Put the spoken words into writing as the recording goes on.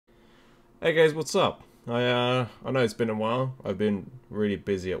Hey guys, what's up? I know it's been a while. I've been really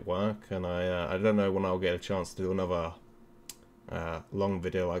busy at work, and I don't know when I'll get a chance to do another long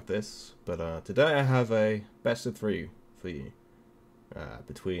video like this. But today I have a best of three for you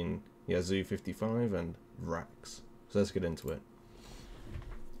between Yazoo55 and Vrax. So let's get into it.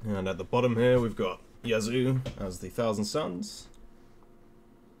 And at the bottom here we've got Yazoo as the Thousand Suns,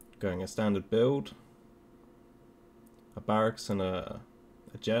 going a standard build, a barracks and a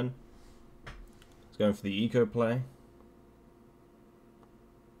gen. Going for the eco play.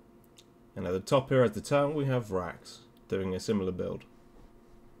 And at the top here at the town we have Vrax doing a similar build.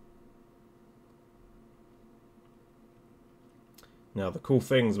 Now the cool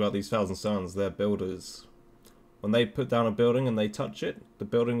things about these Thousand Suns, they're builders. When they put down a building and they touch it, the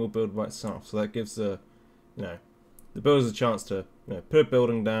building will build by itself. So that gives the builders a chance to put a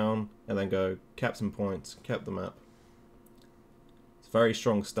building down and then go cap some points, cap the map. It's a very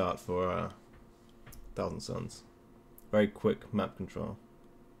strong start for Thousand Suns. Very quick map control.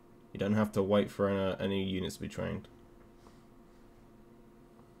 You don't have to wait for any units to be trained.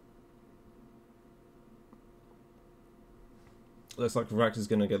 Looks like Vrax is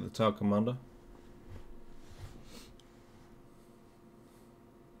going to get the tower commander.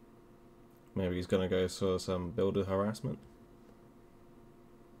 Maybe he's going to go for some builder harassment.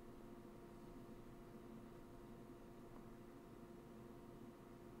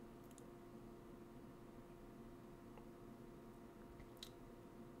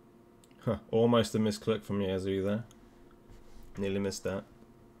 Huh, almost a misclick from Yazoo there. Nearly missed that.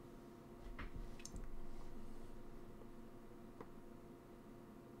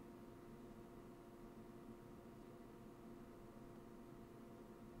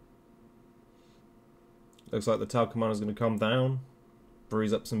 Looks like the tower commander is going to come down,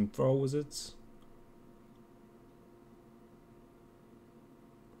 breeze up some troll wizards.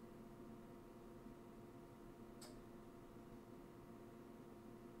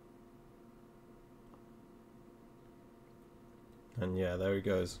 And yeah, there he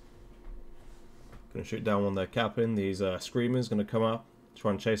goes. Gonna shoot down one they're capping. These screamers gonna come up, try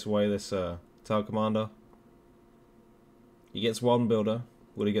and chase away this tower commander. He gets one builder.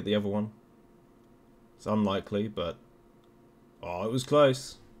 Will he get the other one? It's unlikely, but oh, it was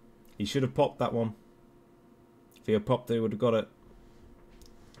close. He should have popped that one. If he had popped it, he would have got it.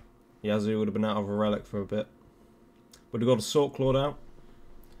 Yazoo would have been out of a relic for a bit. Would have got a Sword Clawed out.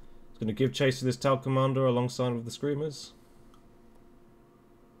 He's gonna give chase to this tower commander alongside with the screamers.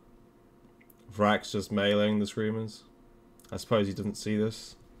 Vrax just meleeing the screamers. I suppose he doesn't see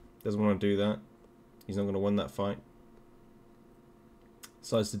this. Doesn't want to do that. He's not going to win that fight.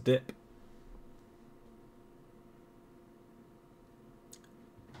 Decides to dip.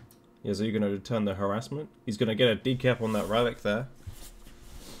 Yeah, so you're going to return the harassment. He's going to get a decap on that relic there.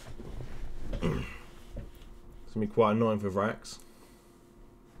 It's going to be quite annoying for Vrax.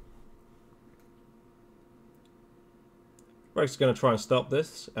 Vrax is going to try and stop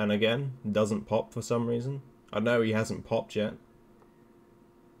this, and again, doesn't pop for some reason. I know he hasn't popped yet.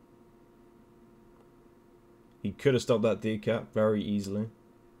 He could have stopped that decap very easily.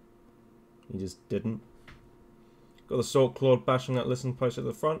 He just didn't. Got the Sword Clawed bashing that listen post at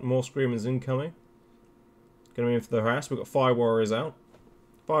the front. More screamers incoming. Going to be in for the harass. We've got Fire Warriors out.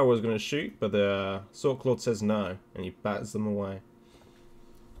 Fire Warriors going to shoot, but the Sword Clawed says no, and he bats them away.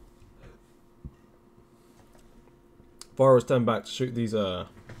 Fire was turned back to shoot these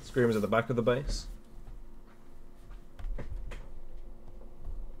screamers at the back of the base.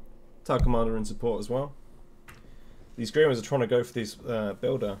 Tower commander in support as well. These screamers are trying to go for this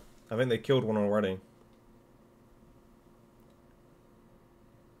builder. I think they killed one already.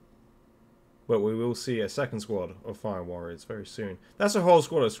 But we will see a second squad of Fire Warriors very soon. That's a whole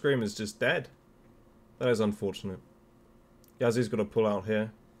squad of screamers just dead. That is unfortunate. Yazoo's got to pull out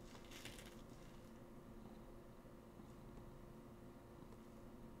here.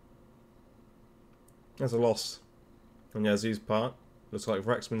 That's a loss on Yazoo's part. Looks like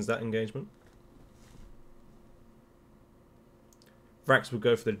Vrax wins that engagement. Vrax will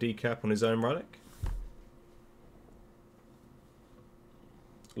go for the decap on his own relic.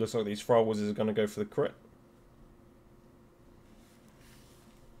 Looks like these Fire Wizards are going to go for the crit.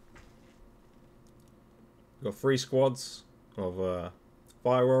 We've got 3 squads of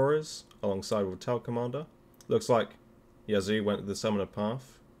Fire Warriors alongside with Tower Commander. Looks like Yazoo went to the Summoner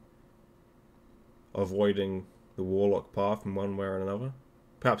path, avoiding the Warlock path in one way or another.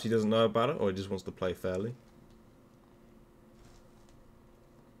 Perhaps he doesn't know about it, or he just wants to play fairly.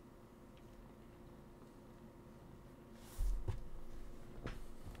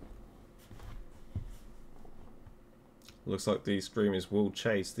 Looks like these Screamers will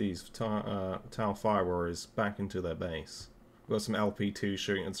chase these Tau Fire Warriors back into their base. We've got some LP2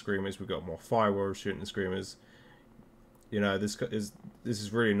 shooting at Screamers. We've got more Fire Warriors shooting at Screamers. You know, this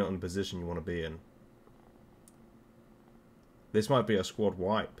is really not in the position you want to be in. This might be a squad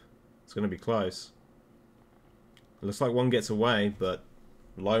wipe. It's going to be close. It looks like one gets away, but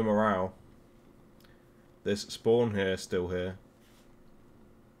low morale. This spawn here still here.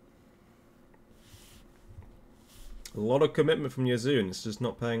 A lot of commitment from Yazoo, and it's just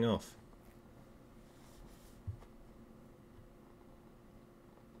not paying off.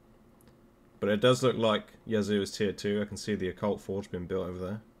 But it does look like Yazoo is tier 2. I can see the occult forge being built over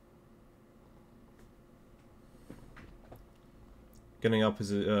there. Getting up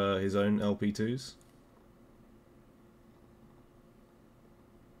his own LP2s.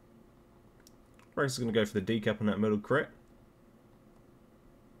 Vrax is going to go for the decap on that middle crit.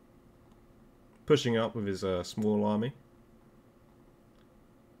 Pushing up with his small army.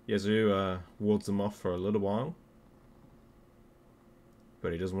 Yazoo wards them off for a little while.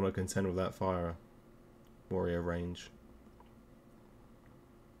 But he doesn't want to contend with that fire warrior range.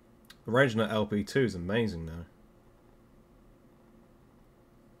 The range on that LP2 is amazing though.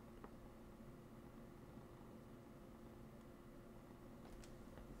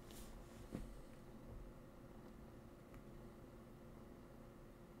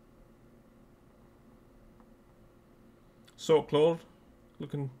 Sword Claw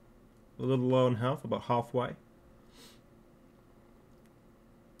looking a little low on health, about halfway.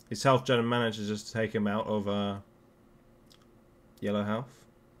 His health gen manages just to take him out of yellow health.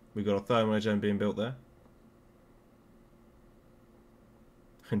 We've got a thermo gen being built there.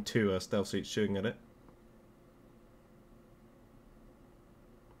 And 2 stealth suits shooting at it.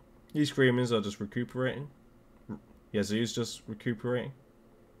 These Screamers are just recuperating. Yazoo's just recuperating.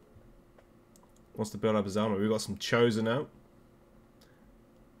 Wants to build up his armor. We've got some Chosen out.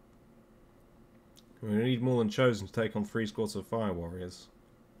 We need more than Chosen to take on 3 squads of Fire Warriors.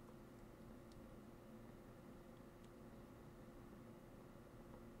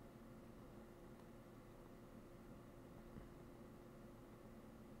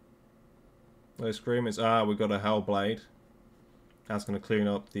 Those Screamers. We've got a Hellblade. That's going to clean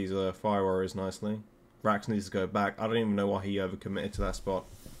up these Fire Warriors nicely. Vrax needs to go back. I don't even know why he overcommitted to that spot.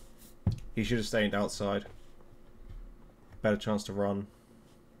 He should have stayed outside. Better chance to run.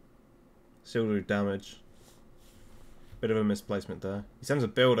 Still do damage. Bit of a misplacement there. He sends a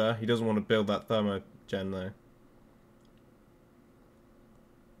builder. He doesn't want to build that thermo gen though.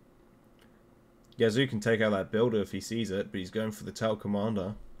 Yazoo can take out that builder if he sees it, but he's going for the tail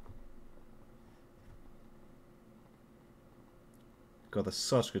commander. God, that's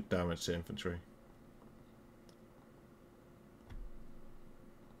such good damage to infantry.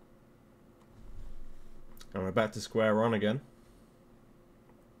 And we're back to square one again.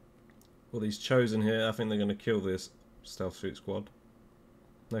 Well, these Chosen here, I think they're going to kill this stealth suit squad.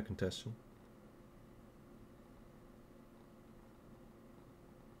 No contestation.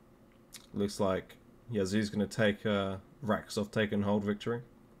 Looks like Yazoo's going to take Vrax off take and hold victory.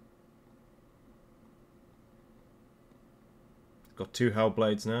 Got 2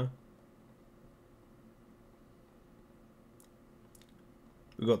 Hellblades now.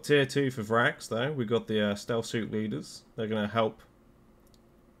 We've got tier 2 for Vrax though. We've got the stealth suit leaders. They're going to help.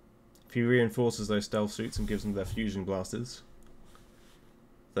 If he reinforces those stealth suits and gives them their fusion blasters,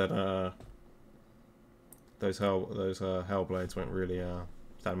 then those Hellblades won't really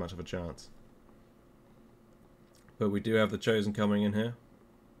stand much of a chance. But we do have the Chosen coming in here.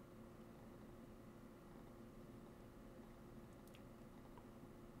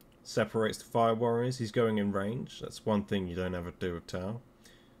 Separates the Fire Warriors. He's going in range. That's one thing you don't ever do with Tau.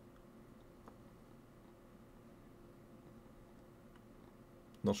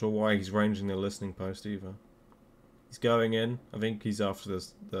 Not sure why he's ranging the listening post either. He's going in. I think he's after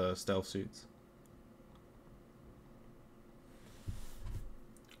the stealth suits.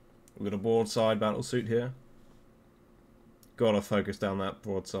 We've got a broadside battle suit here. Gotta focus down that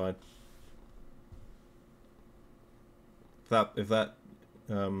broadside. If that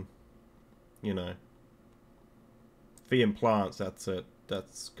you know, if he implants, that's it.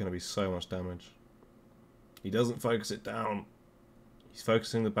 That's going to be so much damage. He doesn't focus it down. He's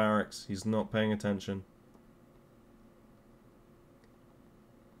focusing the barracks. He's not paying attention.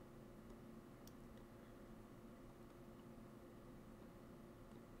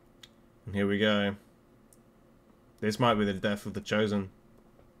 And here we go. This might be the death of the Chosen.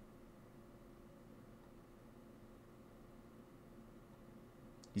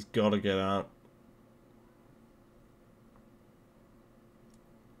 He's got to get out.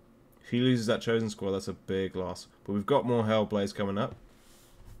 he loses that chosen squad, that's a big loss. But we've got more Hellblades coming up.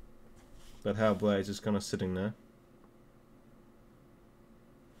 That Hellblade is kind of sitting there.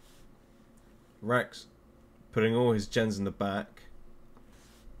 Vrax putting all his gens in the back.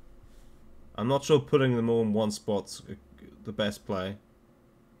 I'm not sure putting them all in one spot's the best play.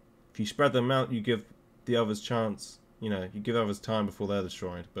 If you spread them out, you give the others chance. You know, you give others time before they're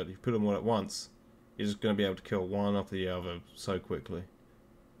destroyed. But if you put them all at once, you're just going to be able to kill one after the other so quickly.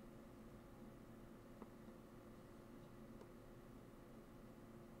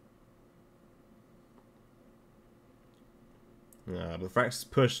 The Vrax has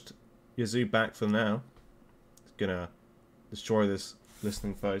pushed Yazoo back for now. It's going to destroy this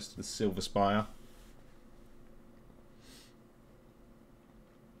listening post, the Silver Spire.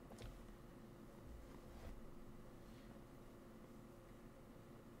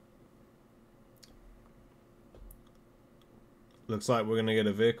 Looks like we're going to get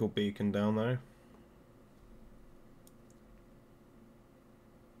a vehicle beacon down there.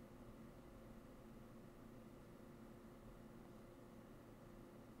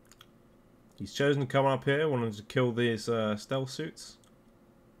 He's chosen to come up here, wanting to kill these stealth suits.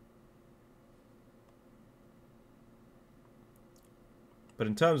 But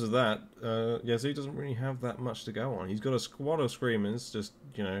in terms of that, Yazoo doesn't really have that much to go on. He's got a squad of screamers just,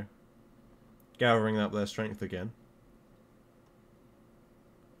 you know, gathering up their strength again.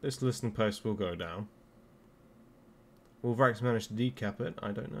 This listening post will go down. Will Vrax manage to decap it?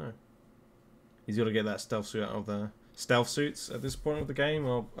 I don't know. He's got to get that stealth suit out of there. Stealth suits at this point of the game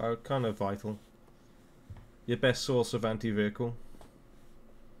are kind of vital. Your best source of anti-vehicle.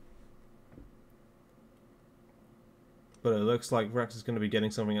 But it looks like Vrax is going to be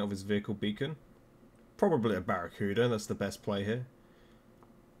getting something out of his vehicle beacon. Probably a Barracuda, that's the best play here.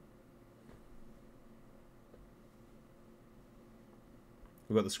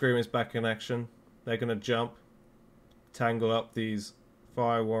 We've got the Screamers back in action. They're going to jump, tangle up these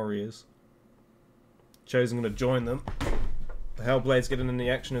Fire Warriors. Chosen going to join them. The Hellblades getting in the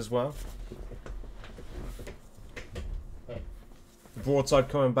action as well. The Broadside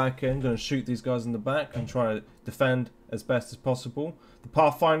coming back in, going to shoot these guys in the back and try to defend as best as possible. The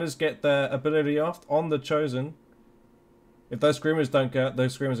Pathfinders get their ability off on the Chosen. If those Screamers don't get,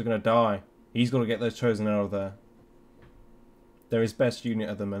 those Screamers are going to die. He's got to get those Chosen out of there. They're his best unit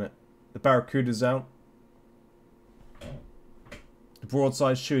at the minute. The Barracuda's out. The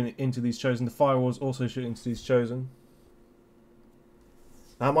Broadside shooting into these Chosen. The Firewall's also shooting into these Chosen.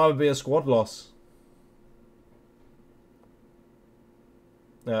 That might be a squad loss.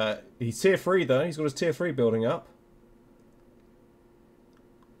 He's tier 3 though. He's got his tier 3 building up.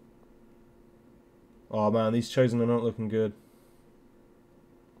 Oh man, these Chosen are not looking good.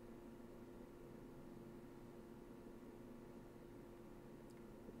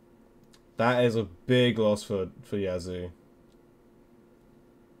 That is a big loss for Yazoo.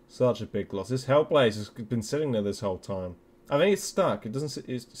 Such a big loss. This Hellblaze has been sitting there this whole time. I think it's stuck. It doesn't.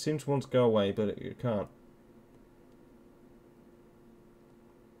 It seems to want to go away, but it can't.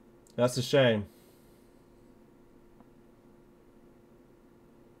 That's a shame.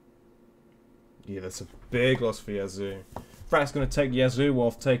 Yeah, that's a big loss for Yazoo. Vrax going to take Yazoo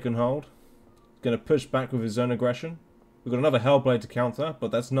off Taken Hold. Going to push back with his own aggression. We've got another Hellblade to counter,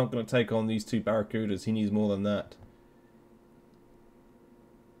 but that's not going to take on these two Barracudas. He needs more than that.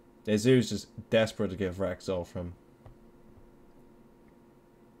 Yazoo's just desperate to get Vrax off him.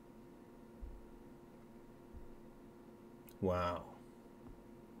 Wow.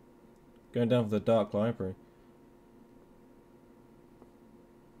 Going down for the Dark Library.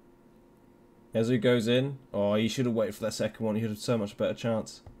 Yazoo goes in. Oh, he should have waited for that second one. He had so much better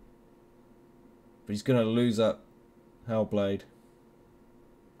chance. But he's going to lose that Hellblade.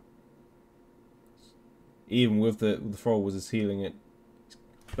 Even with the Thrall was just healing it.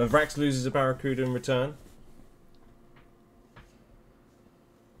 But Vrax loses a Barracuda in return.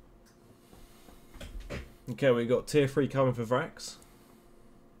 Okay, we got tier 3 coming for Vrax.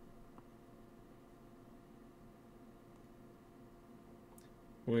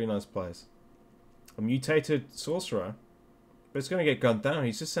 Really nice place. A mutated sorcerer. But it's going to get gunned down.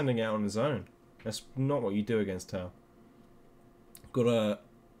 He's just sending it out on his own. That's not what you do against Tau. Got a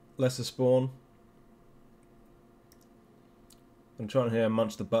lesser spawn. I'm trying to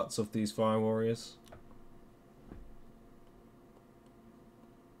munch the butts off these Fire Warriors.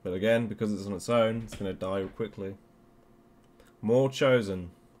 But again, because it's on its own, it's going to die quickly. More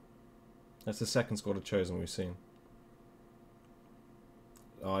Chosen. That's the second squad of Chosen we've seen.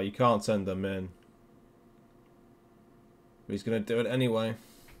 Oh, you can't send them in. But he's going to do it anyway.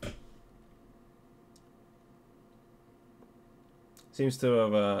 Seems to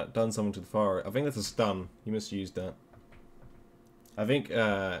have done something to the fire. I think that's a stun. He must have used that. I think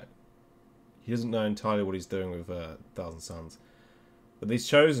he doesn't know entirely what he's doing with Thousand Suns. But these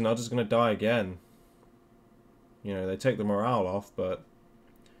Chosen are just going to die again. You know, they take the morale off, but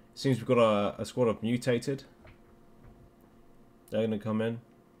it seems we've got a squad of Mutated. They're going to come in.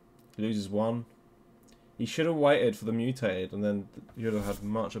 He loses one. He should have waited for the Mutated, and then you would have had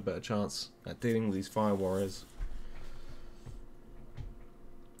much a better chance at dealing with these Fire Warriors.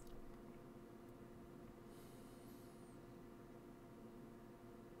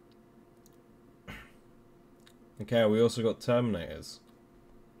 Okay, we also got Terminators.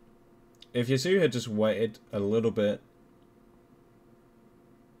 If Yazoo had just waited a little bit,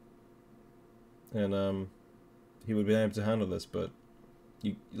 and he would be able to handle this, but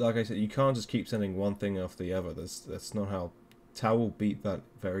you, like I said, you can't just keep sending one thing after the other. That's not how. Tau will beat that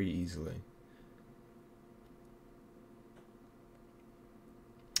very easily.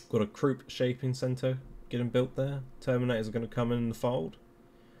 Got a Croup Shaping Center getting built there. Terminators are going to come in the fold.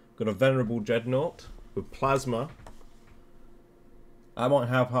 Got a Venerable Dreadnought with Plasma. I might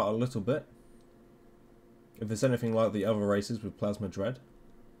help out a little bit. If it's anything like the other races with Plasma Dread.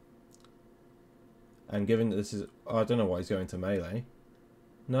 And given that this is... Oh, I don't know why he's going to melee.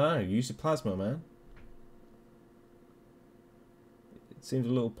 No, use your Plasma, man. It seems a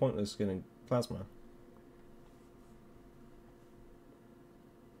little pointless getting Plasma.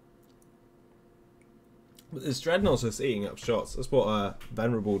 But this Dreadnought's just eating up shots. That's what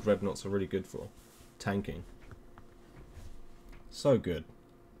Venerable Dreadnoughts are really good for. Tanking. So good.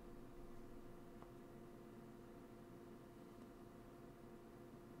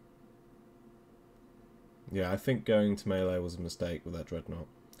 Yeah, I think going to melee was a mistake with that Dreadnought.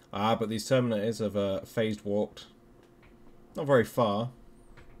 But these Terminators have phased walked. Not very far.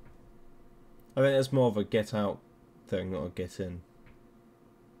 I think it's more of a get out thing, not a get in.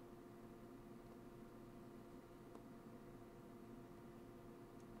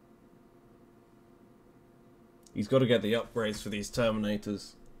 He's got to get the upgrades for these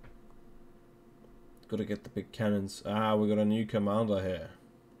Terminators. Got to get the big cannons. We got a new commander here.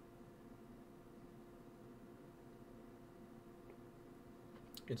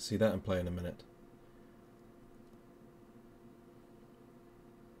 Get to see that in play in a minute.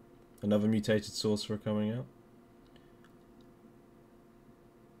 Another Mutated Sorcerer coming out.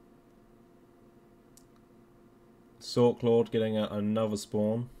 Sorklord getting out another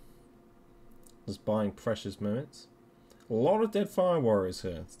spawn. Just buying precious minutes. A lot of dead Fire Warriors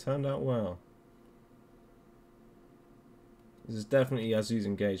here. It's turned out well. This is definitely Yazoo's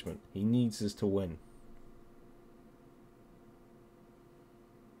engagement. He needs this to win.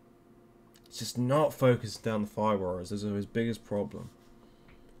 He's just not focused down the Fire Warriors. This is his biggest problem.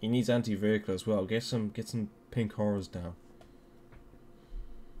 He needs anti-vehicle as well. Get some pink horrors down.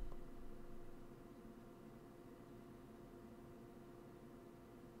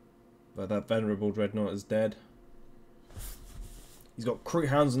 But that Venerable Dreadnought is dead. He's got Crew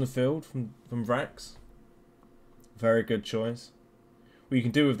Hounds in the field from Vrax. Very good choice. What you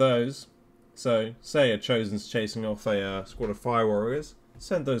can do with those, so say a Chosen's chasing off a squad of Fire Warriors,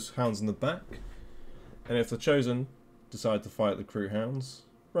 send those Hounds in the back, and if the Chosen decide to fight the Crew Hounds,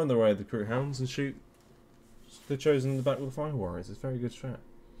 run the way of the Crew Hounds and shoot the Chosen in the back with the Fire Warriors. It's a very good strat.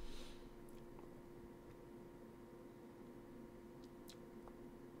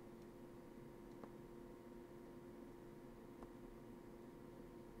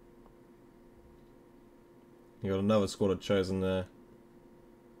 You got another squad of Chosen there.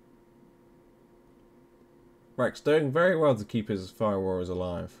 Vrax doing very well to keep his Fire Warriors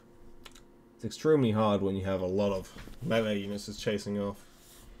alive. It's extremely hard when you have a lot of melee units just chasing off.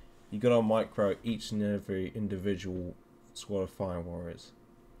 You got to micro each and every individual squad of Fire Warriors.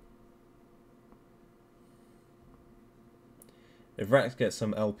 If Vrax gets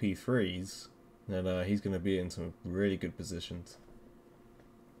some LP3s, then he's going to be in some really good positions.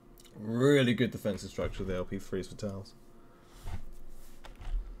 Really good defensive structure, the LP3s for Tals.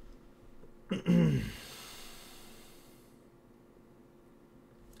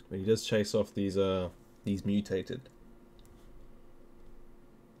 But he does chase off these Mutated.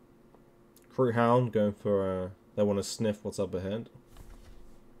 Crew Hound going for they want to sniff what's up ahead.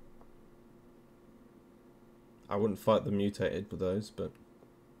 I wouldn't fight the Mutated with those, but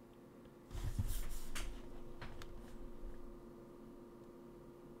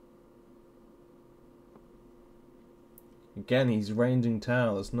again, he's ranging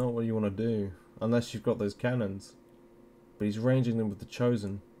Tau. That's not what you want to do. Unless you've got those cannons. But he's ranging them with the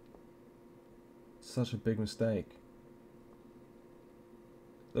Chosen. Such a big mistake.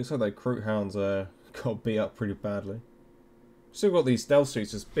 Looks like their Crew Hounds got beat up pretty badly. Still got these stealth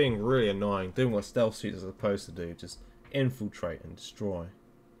suits just being really annoying, doing what stealth suits are supposed to do, just infiltrate and destroy.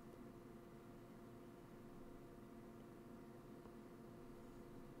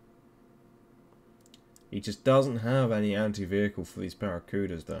 He just doesn't have any anti-vehicle for these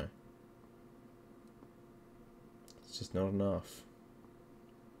Barracudas though. It's just not enough.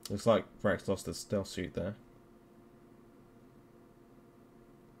 Looks like Vrax lost his stealth suit there.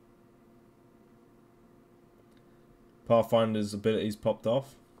 Pathfinder's abilities popped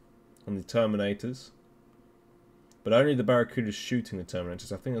off on the Terminators. But only the Barracuda's shooting the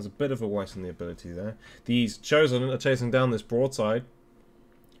Terminators. I think there's a bit of a waste in the ability there. These Chosen are chasing down this broadside.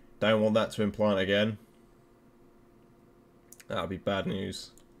 Don't want that to implant again. That would be bad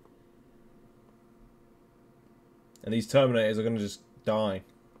news. And these Terminators are going to just die.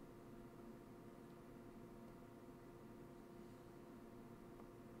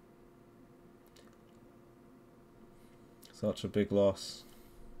 Such a big loss.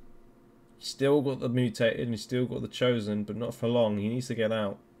 He's still got the mutated and he's still got the Chosen, but not for long. He needs to get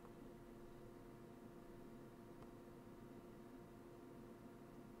out.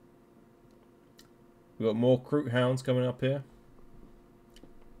 We've got more Kroot Hounds coming up here.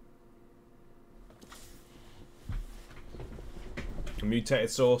 A mutated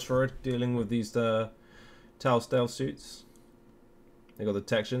Sorcerer dealing with these Tau stealth suits. They got the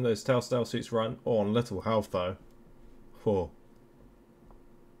detection. Those Tau stealth suits run on little health though. Oh.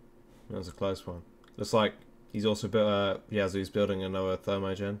 That was a close one. Looks like he's also built. Yazoo's building another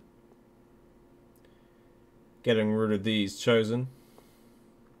Thermogen. Getting rid of these Chosen.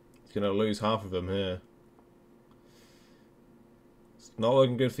 He's gonna lose half of them here. It's not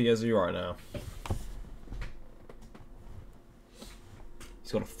looking good for Yazoo right now.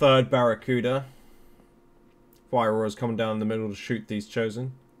 He's got a third Barracuda. Fire Roar's coming down in the middle to shoot these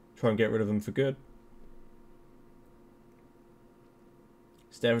Chosen. Try and get rid of them for good.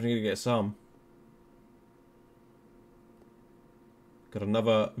 He's definitely going to get some. Got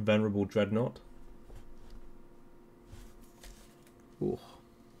another Venerable Dreadnought. Ooh.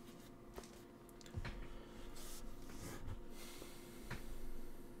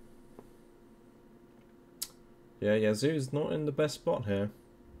 Yeah, Yazoo's not in the best spot here.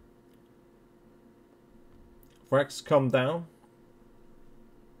 Vrax come down.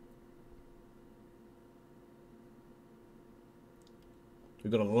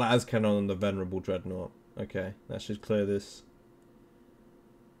 We've got a las cannon on the Venerable Dreadnought. Okay, that should clear this.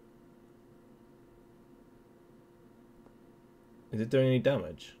 Is it doing any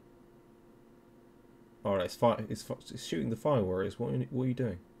damage? Alright, it's shooting the Fire Warriors. What are you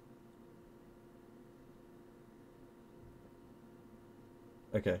doing?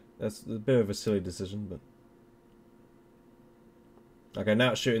 Okay, that's a bit of a silly decision, but... Okay,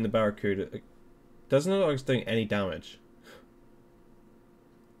 now it's shooting the Barracuda. It doesn't look like it's doing any damage.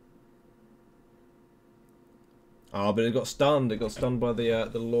 Ah, but it got stunned. It got stunned by the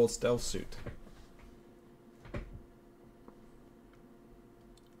Lord Stealth Suit.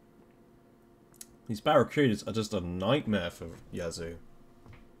 These Barracudas are just a nightmare for Yazoo.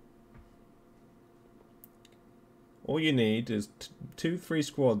 All you need is 2-3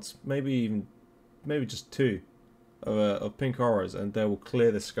 squads, maybe just 2 of pink horrors, and they will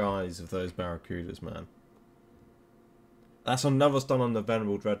clear the skies of those Barracudas, man. That's another stun on the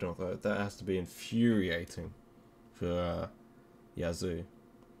Venerable Dreadnought, though. That has to be infuriating for Yazoo.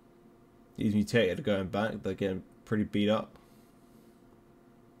 These mutated are going back. They're getting pretty beat up.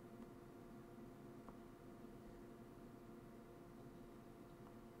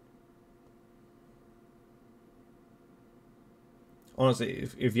 Honestly,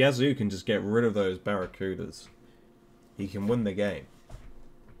 if Yazoo can just get rid of those Barracudas, he can win the game.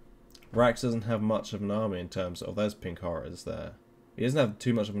 Vrax doesn't have much of an army in terms of... There's pink horrors there. He doesn't have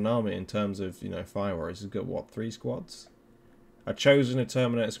too much of an army in terms of, you know, Fire Warriors. He's got, what, 3 squads? A Chosen, a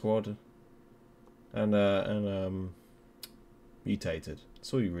Terminator squad, and Mutated.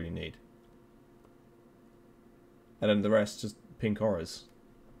 That's all you really need. And then the rest, just pink horrors.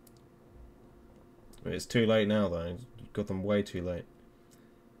 I mean, it's too late now, though. You've got them way too late.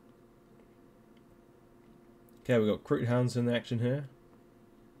 Okay, we've got Kroot Hounds in action here.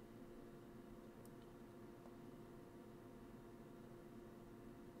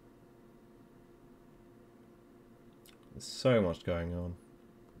 There's so much going on.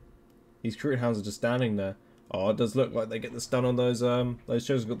 These Kroot Hounds are just standing there. Oh, it does look like they get the stun on those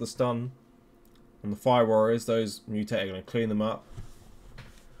shows got the stun. On the Fire Warriors, those Mutate are going to clean them up.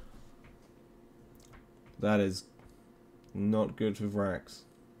 That is not good for Vrax.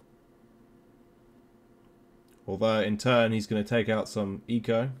 Although, in turn, he's going to take out some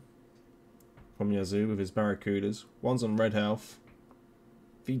Eco from Yazoo with his Barracudas. One's on red health.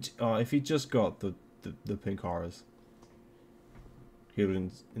 If he just got the pink horrors, he would have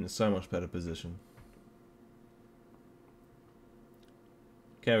been in a so much better position.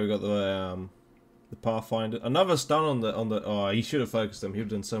 Okay, we got the Pathfinder. Another stun on the. Oh, he should have focused them. He would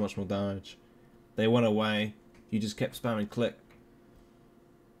have done so much more damage. They went away. You just kept spamming click.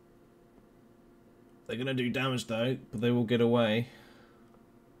 They're gonna do damage though, but they will get away.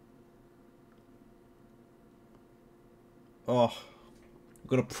 Oh, we've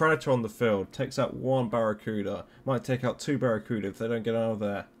got a Predator on the field. Takes out one Barracuda. Might take out two Barracuda if they don't get out of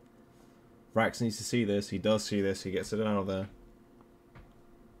there. Vrax needs to see this. He does see this. He gets it out of there.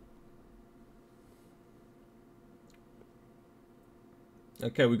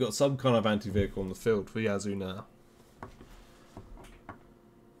 Okay, we've got some kind of anti-vehicle on the field for Yazoo now.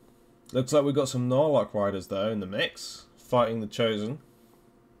 Looks like we've got some Narlock riders though in the mix, fighting the Chosen.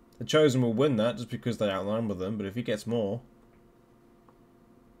 The Chosen will win that just because they outnumber them, but if he gets more...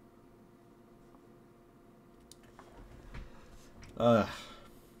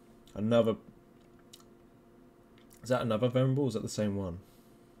 another... Is that another Venerable or is that the same one?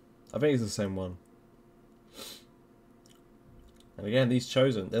 I think it's the same one. And again, these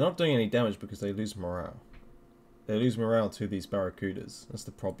Chosen, they're not doing any damage because they lose morale. They lose morale to these Barracudas. That's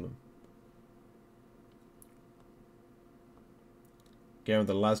the problem. Again with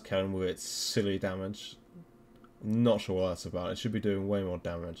the las cannon with its silly damage. I'm not sure what that's about. It should be doing way more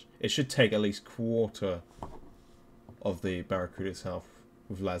damage. It should take at least quarter of the Barracuda's health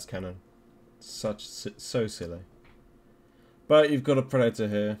with las cannon. So silly. But you've got a Predator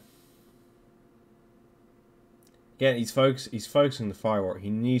here. Again, he's focusing the firework. He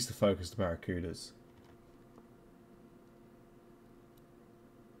needs to focus the Barracudas.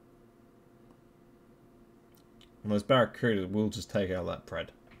 And those Barracudas will just take out that Pred.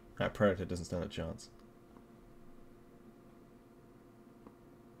 That Predator doesn't stand a chance.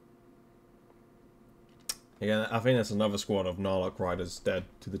 Again, I think that's another squad of Narlock riders dead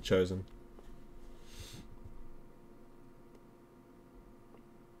to the Chosen.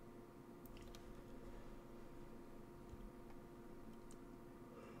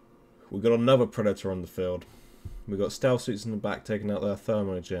 We've got another Predator on the field. We've got stealth suits in the back taking out their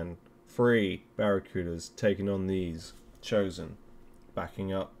thermogen. 3 Barracudas taking on these Chosen.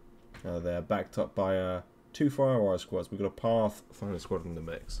 Backing up. They're backed up by 2 Firewire squads. We've got a Pathfinder squad in the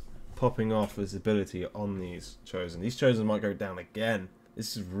mix. Popping off visibility on these Chosen. These Chosen might go down again.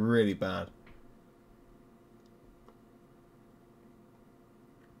 This is really bad.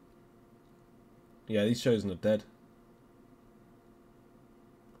 Yeah, these Chosen are dead.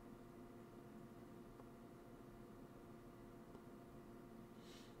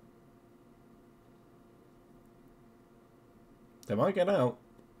 They might get out.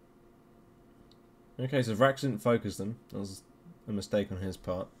 Okay, so Vrax didn't focus them. That was a mistake on his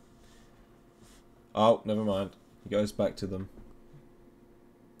part. Oh, never mind. He goes back to them.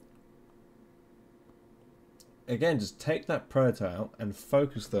 Again, just take that Predator out and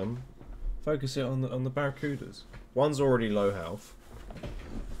focus them. Focus it on the Barracudas. One's already low health.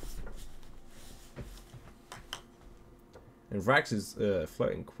 And Vrax is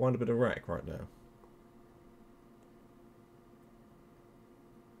floating quite a bit of wreck right now.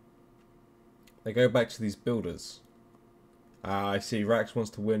 They go back to these builders. I see Vrax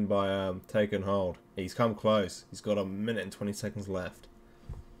wants to win by taking hold. He's come close. He's got a minute and 20 seconds left.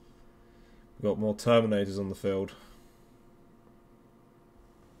 We've got more Terminators on the field.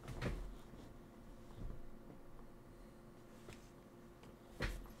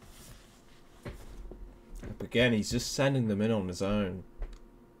 Again, he's just sending them in on his own.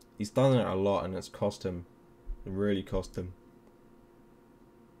 He's done it a lot and it's cost him. It really cost him.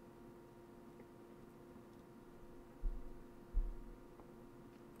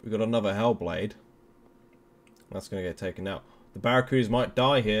 We've got another Hellblade. That's going to get taken out. The Barracudas might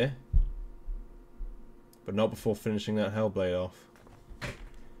die here. But not before finishing that Hellblade off.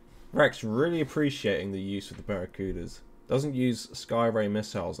 Vrax really appreciating the use of the Barracudas. Doesn't use Skyray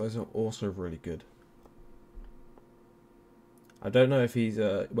missiles. Those are also really good. I don't know if he's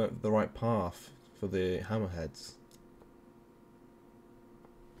went the right path for the Hammerheads.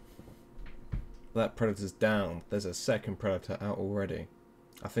 That Predator's down. There's a second Predator out already.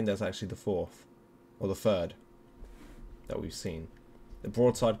 I think that's actually the 4th. Or the 3rd. That we've seen. The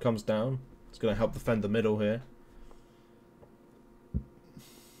broadside comes down. It's going to help defend the middle here.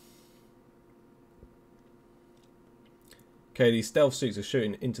 Okay, these stealth suits are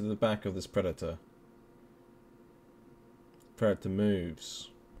shooting into the back of this Predator. Predator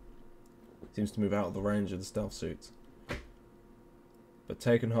moves. Seems to move out of the range of the stealth suits. but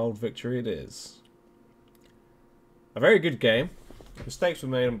taken hold victory it is. A very good game. Mistakes were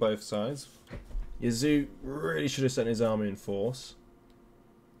made on both sides. Yazoo really should have sent his army in force.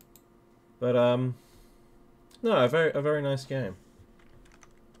 But no, a very nice game.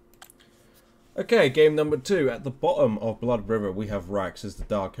 Okay, game number 2. At the bottom of Blood River, we have Vrax as the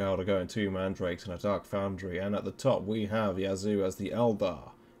Dark Elder going 2 Mandrakes and a Dark Foundry. And at the top, we have Yazoo as the Eldar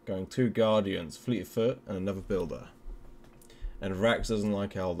going 2 Guardians, Fleet of Foot, and another Builder. And Vrax doesn't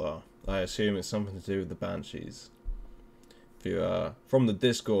like Eldar. I assume it's something to do with the Banshees. If you from the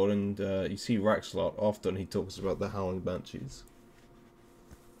Discord and you see Vrax a lot, often he talks about the Howling Banshees.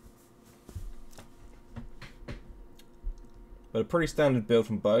 But a pretty standard build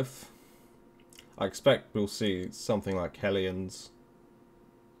from both. I expect we'll see something like Hellions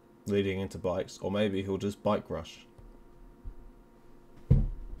leading into bikes, or maybe he'll just bike rush.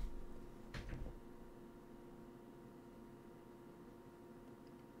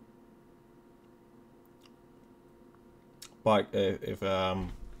 Bike, if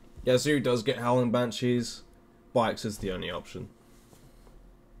Yazoo does get Howling Banshees, bikes is the only option.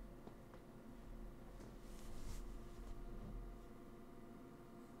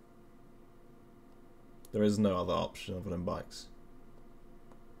 There is no other option other than bikes.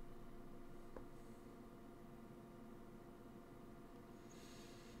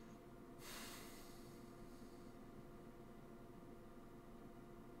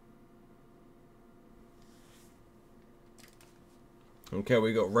 Okay,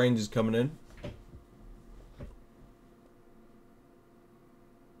 we got Rangers coming in.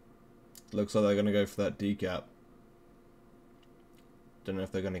 Looks like they're going to go for that decap. Don't know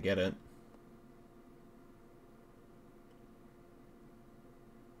if they're going to get it.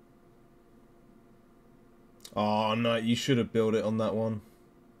 Oh no, you should have built it on that one.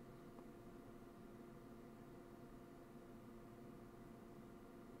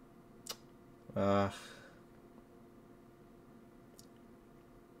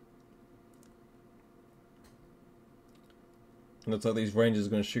 Looks like these Rangers are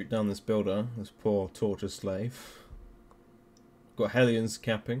going to shoot down this builder, this poor torture slave. Got Hellions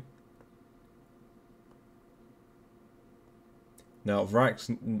capping. Now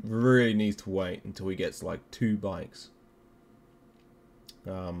Vrax really needs to wait until he gets like 2 bikes.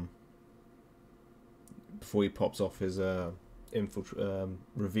 Before he pops off his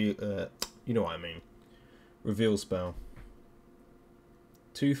reveal, you know what I mean. Reveal spell.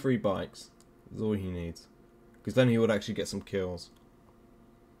 2-3 bikes is all he needs. Because then he would actually get some kills.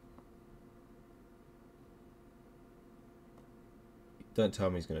 Don't tell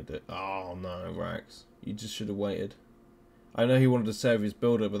me he's going to do it. Oh no, Vrax. You just should have waited. I know he wanted to save his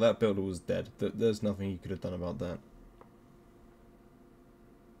builder, but that builder was dead. There's nothing you could have done about that.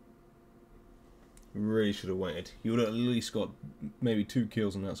 Really should have waited. He would have at least got maybe 2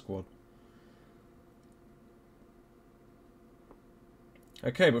 kills in that squad.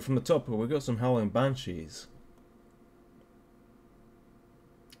 Okay, but from the top, we've got some Howling Banshees.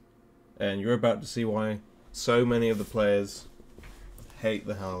 And you're about to see why so many of the players hate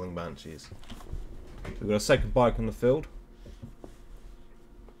the Howling Banshees. We've got a second bike on the field.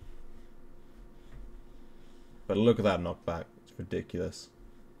 But look at that knockback. It's ridiculous.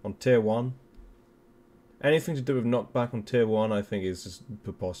 On tier 1. Anything to do with knockback on tier 1 I think is just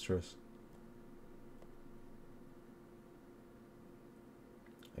preposterous.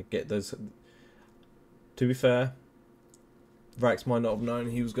 I get those. To be fair, Vrax might not have known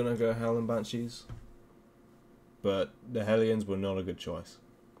he was going to go Howling Banshees. But the Hellions were not a good choice.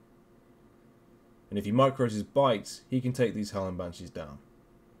 And if he micros his bikes, he can take these Howling Banshees down.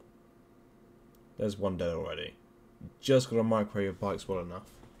 There's 1 dead already. You just got to micro your bikes well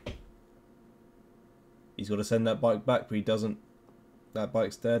enough. He's got to send that bike back, but he doesn't. That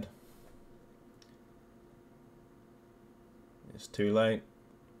bike's dead. It's too late.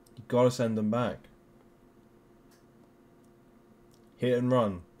 You got to send them back. Hit and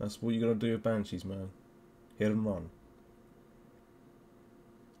run. That's what you got to do with Banshees, man. Hit and run.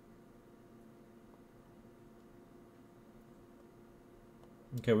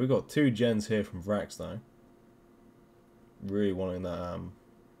 Okay, we've got 2 gens here from Vrax though. Really wanting that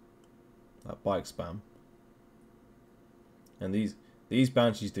that bike spam. And these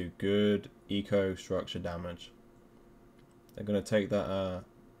Banshees do good eco structure damage. They're gonna take that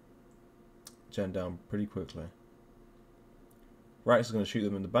gen down pretty quickly. Vrax is gonna shoot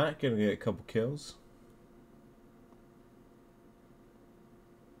them in the back, gonna get a couple kills.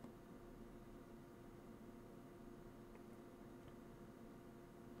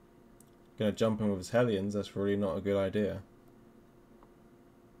 Gonna jump in with his Hellions, that's really not a good idea.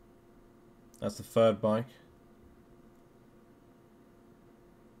 That's the 3rd bike.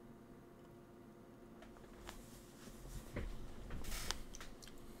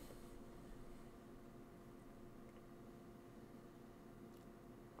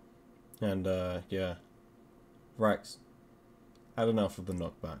 And yeah, Vrax had enough of the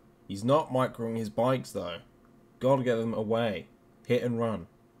knockback. He's not microing his bikes though. Gotta get them away. Hit and run.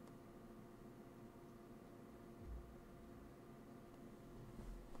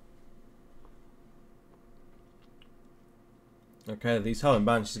 Okay, these Helen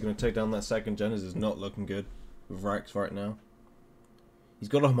Banshees are going to take down that second gen. This is not looking good with Vrax right now. He's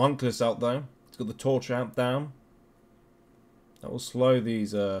got a homunculus out though. He's got the torch amp down. That will slow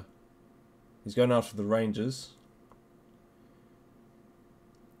these. He's going after the Rangers.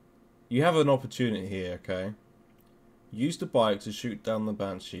 You have an opportunity here, okay? Use the bike to shoot down the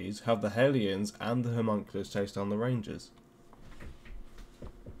Banshees. Have the Hellions and the homunculus chase down the Rangers.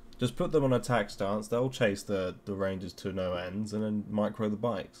 Just put them on attack stance, they'll chase the Rangers to no ends, and then micro the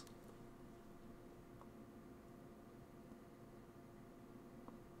bikes.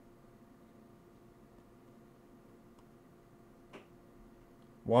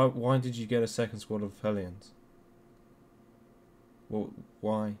 Why did you get a second squad of Hellions? Well,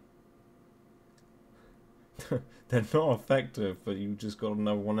 why? They're not effective, but you just got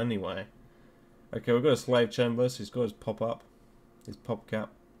another one anyway. Okay, we've got a slave chamber, so he's got his pop-up. His pop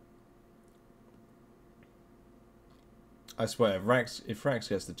cap. I swear, if Vrax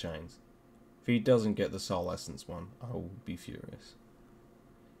gets the chains, if he doesn't get the Soul Essence one, I will be furious.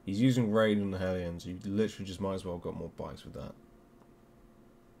 He's using Raid on the Hellions. You literally just might as well have got more bikes with that.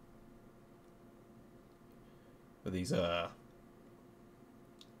 But these he's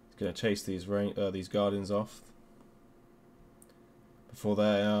gonna chase these Guardians off before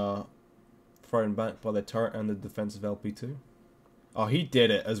they are thrown back by their turret and the defensive LP2. Oh, he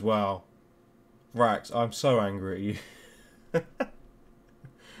did it as well. Vrax, I'm so angry at you.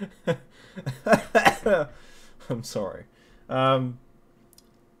 I'm sorry.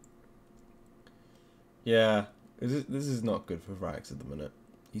 Yeah, this is not good for Vrax at the minute.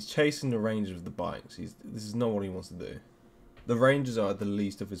 He's chasing the Rangers with the bikes. This is not what he wants to do. The Rangers are the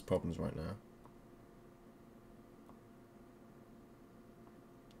least of his problems right now.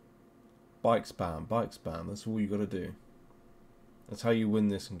 Bike spam, bike spam. That's all you got to do. That's how you win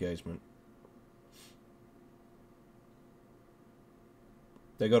this engagement.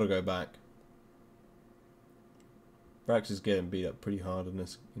 They got to go back. Vrax is getting beat up pretty hard in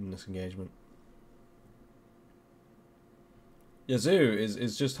this engagement. Yazoo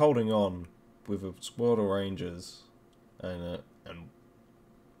is just holding on with a squad of Rangers and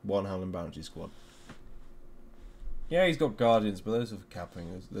one Helen Bounty squad. Yeah, he's got Guardians, but those are for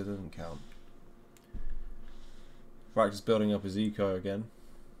capping. They doesn't count. Vrax is building up his eco again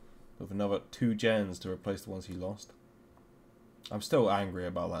with another 2 gens to replace the ones he lost. I'm still angry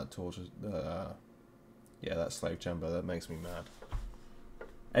about that torch. Yeah, that slave chamber. That makes me mad.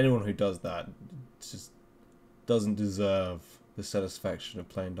 Anyone who does that just doesn't deserve the satisfaction of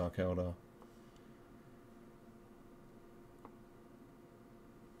playing Dark Eldar.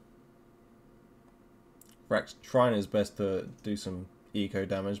 Vrax trying his best to do some eco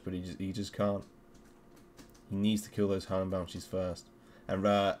damage, but he just can't. He needs to kill those Helen Bounties first. And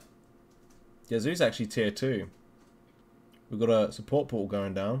Yazoo's actually tier 2. We've got a support portal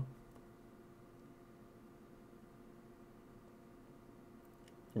going down.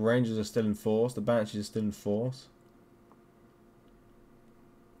 The Rangers are still in force. The Banshees are still in force.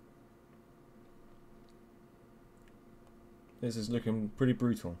 This is looking pretty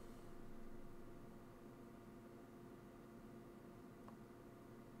brutal.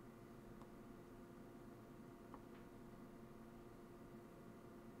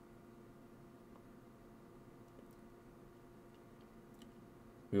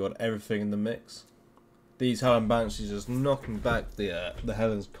 We got everything in the mix. These Helen Banshees just knocking back the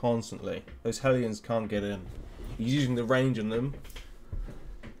Hellions constantly. Those Hellions can't get in. He's using the range on them.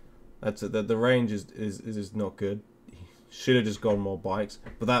 That's it. The range is not good. He should have just gone more bikes.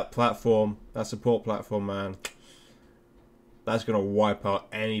 But that platform, that support platform, man, that's gonna wipe out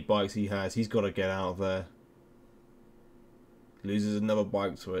any bikes he has. He's got to get out of there. Loses another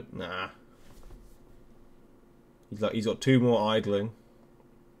bike to it. Nah. He's got 2 more idling.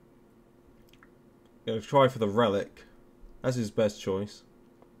 Gonna try for the relic. That's his best choice.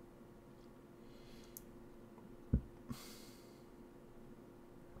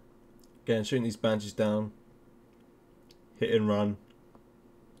 Again, shooting these Banshees down. Hit and run.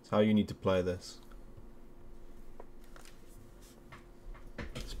 That's how you need to play this.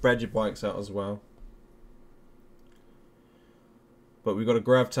 Spread your bikes out as well. But we've got a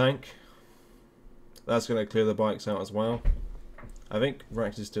grav tank. That's going to clear the bikes out as well. I think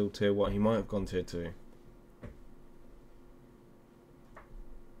Vrax is still tier 1. He might have gone tier 2.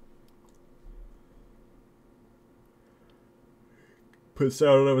 Puts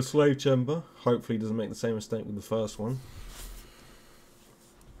down another slave chamber. Hopefully he doesn't make the same mistake with the first one.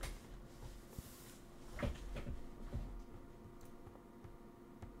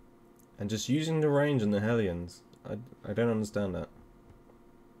 And just using the range on the Hellions, I don't understand that.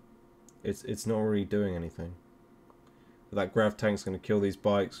 It's not really doing anything. But that grav tank's going to kill these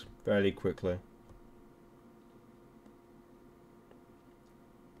bikes fairly quickly.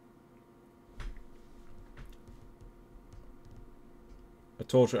 A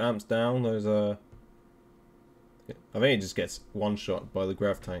torture amps down. Those I think it just gets one shot by the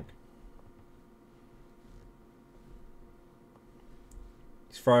grav tank.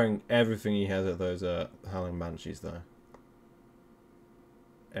 He's throwing everything he has at those Howling Banshees though.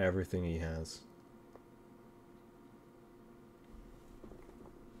 Everything he has.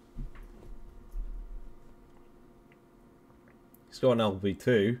 He's got an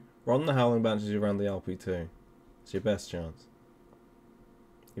LP2. Run the Howling Banshees around the LP2. It's your best chance.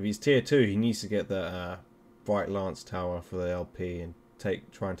 If he's tier 2, he needs to get that Bright Lance tower for the LP and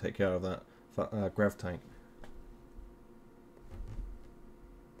try and take care of that grav tank.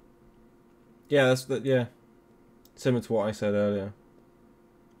 Yeah, yeah. Similar to what I said earlier.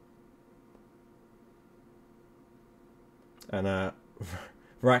 And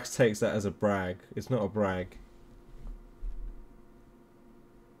Vrax takes that as a brag. It's not a brag.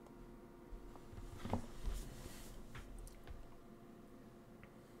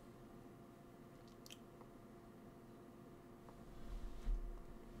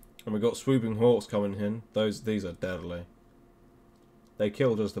 And we got swooping hawks coming in. These are deadly. They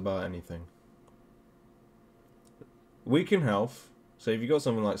kill just about anything. Weak in health, so if you got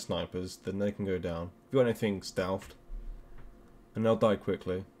something like snipers, then they can go down. If you got anything stealthed, and they'll die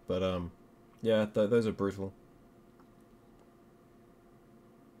quickly. But yeah, those are brutal.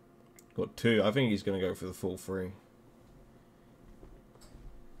 Got 2. I think he's going to go for the full 3.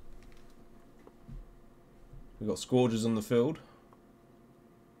 We got Scourgers on the field.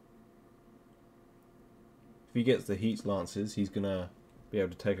 If he gets the heat lances, he's going to be able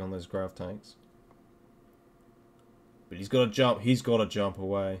to take on those grav tanks. But he's got to jump. He's got to jump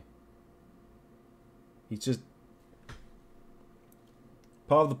away. He's just...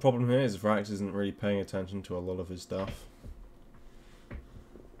 Part of the problem here is Vrax isn't really paying attention to a lot of his stuff.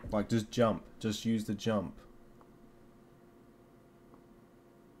 Like, just jump. Just use the jump.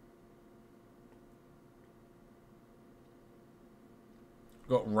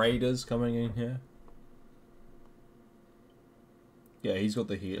 Got raiders coming in here. Yeah, he's got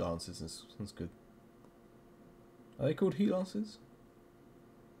the heat lances. That's good. Are they called heat lances?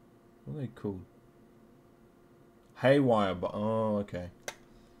 What are they called? Haywire, but oh, okay.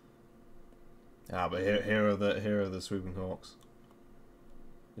 Ah, but here are the swooping hawks.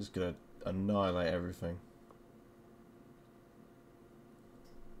 Just gonna annihilate everything.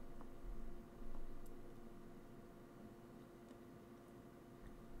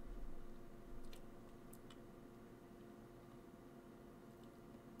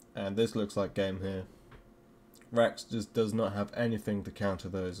 And this looks like game here. Vrax just does not have anything to counter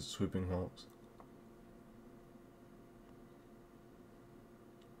those swooping hawks.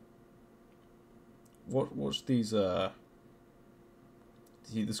 Watch these see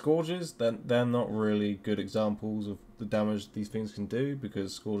the Scourgers, they're not really good examples of the damage these things can do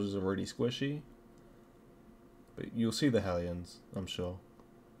because Scourgers are really squishy. But you'll see the Hellions, I'm sure.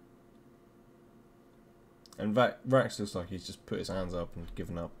 And Vrax looks like he's just put his hands up and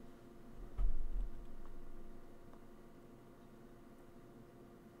given up.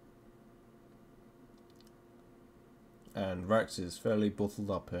 And Vrax is fairly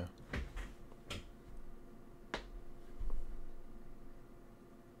bottled up here.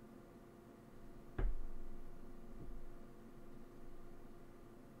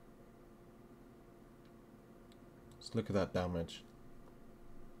 Just look at that damage.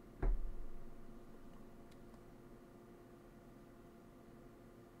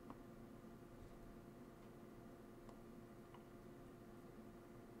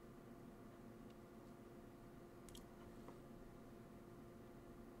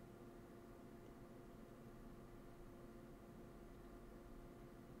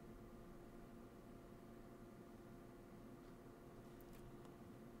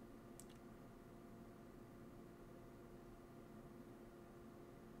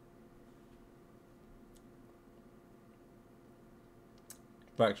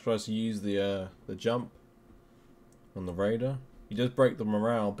 Vrax tries to use the jump on the raider. He does break the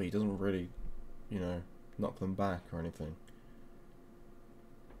morale, but he doesn't really, you know, knock them back or anything.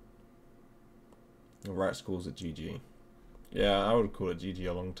 The Vrax calls it GG. Yeah, I would have called it GG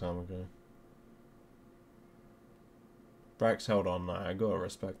a long time ago. Vrax held on now. I gotta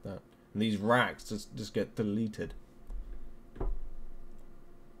respect that. And these racks just get deleted.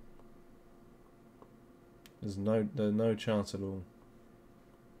 There's no chance at all.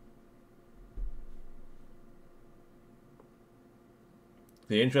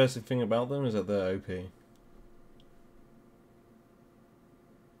 The interesting thing about them is that they're OP.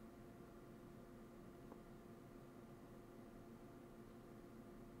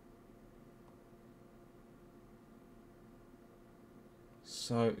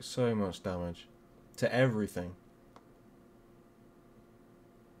 So much damage to everything.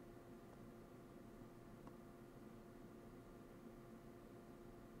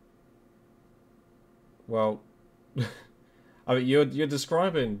 Well, I mean, you're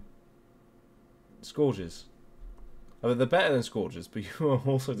describing Scourges. I mean, they're better than Scourges, but you are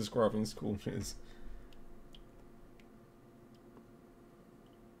also describing Scourges.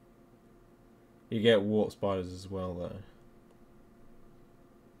 You get warp spiders as well, though.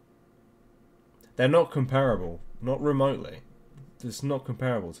 They're not comparable, not remotely. It's not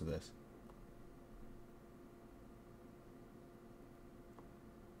comparable to this.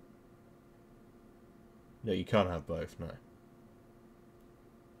 No, you can't have both, no.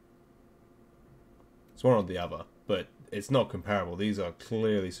 It's one or the other, but it's not comparable. These are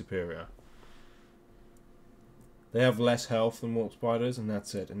clearly superior. They have less health than warp spiders, and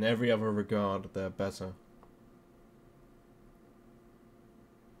that's it. In every other regard, they're better.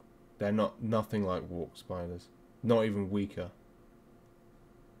 They're nothing like warp spiders. Not even weaker.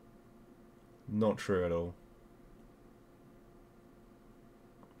 Not true at all.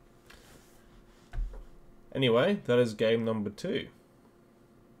 Anyway, that is game number 2.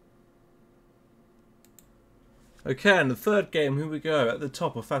 Okay, and the third game, here we go. At the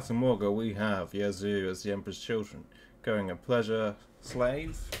top of Fatamorga, we have Yazoo as the Emperor's Children, going a pleasure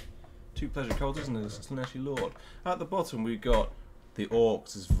slave, 2 pleasure cultists, and a Slaneshi Lord. At the bottom, we got the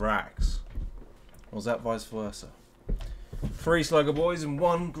Orcs as Vrax. Or was that vice versa? 3 Slugger Boys and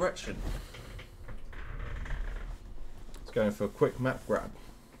 1 Gretchen. Let's go in for a quick map grab.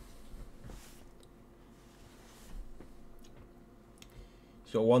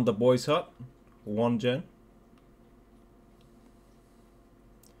 He's got 1 The Boys Hut, 1 gen.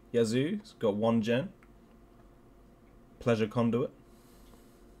 Yazoo's got 1 gen. Pleasure Conduit.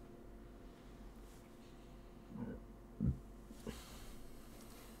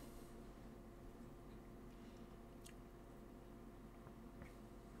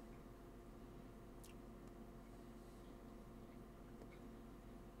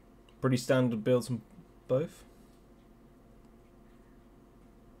 Pretty standard builds on both.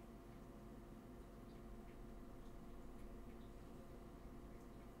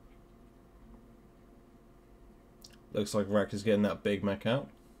 Looks like Vrax is getting that big mech out.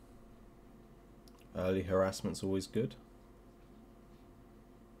 Early harassment's always good.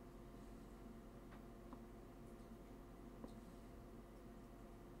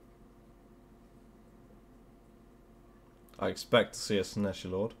 I expect to see a Slaneshi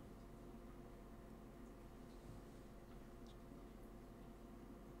Lord.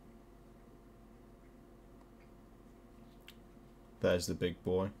 There's the big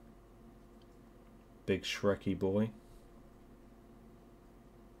boy. Big Shrekky boy.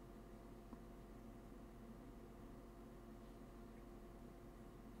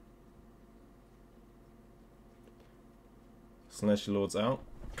 Slaneshi Lord's out.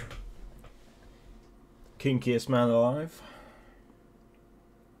 Kinkiest man alive.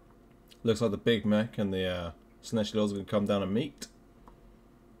 Looks like the big mech and the Slaneshi Lord's going to come down and meet.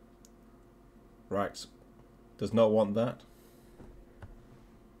 Vrax does not want that.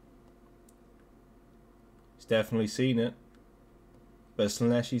 He's definitely seen it. But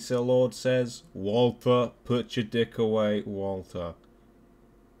Slaneshi Lord says, Walter, put your dick away, Walter.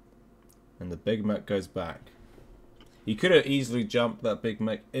 And the big mech goes back. He could have easily jumped that big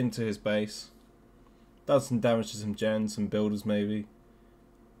mech into his base. Done some damage to some gens, some builders maybe.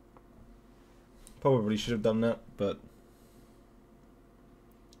 Probably should have done that, but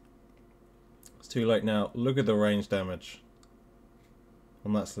it's too late now. Look at the range damage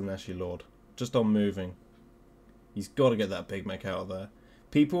on that Slaneshi Lord. Just on moving. He's got to get that big mech out of there.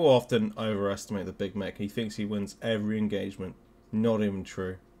 People often overestimate the big mech. He thinks he wins every engagement. Not even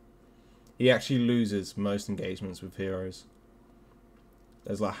true. He actually loses most engagements with heroes.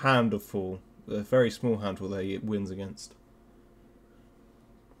 There's a handful, a very small handful that he wins against.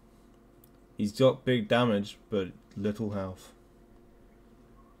 He's got big damage, but little health.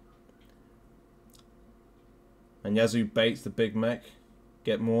 And Yazoo baits the big mech,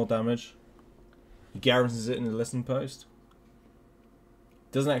 get more damage. He garrisons it in the listen post.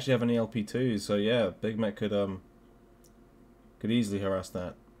 Doesn't actually have any LP2s, so yeah, big mech could Could easily harass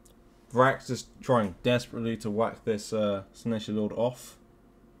that. Vrax is trying desperately to whack this Sinesha Lord off.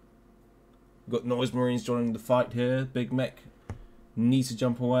 We've got Noise Marines joining the fight here. Big Mech needs to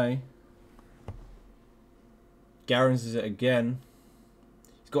jump away. Garens is it again.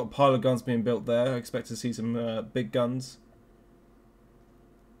 He's got a pile of guns being built there. I expect to see some big guns.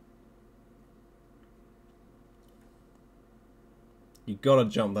 You gotta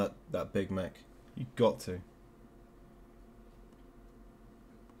jump that Big Mech. You got to.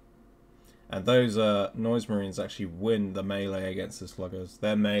 And those Noise Marines actually win the melee against the Sluggers.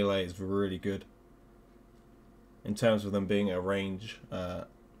 Their melee is really good. In terms of them being a range,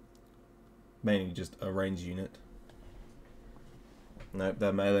 mainly just a range unit. Nope,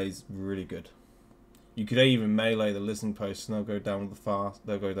 their melee is really good. You could even melee the listening posts and they'll go down fast.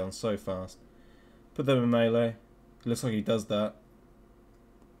 They'll go down so fast. Put them in melee. It looks like he does that.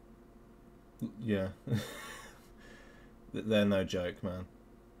 Yeah. They're no joke, man.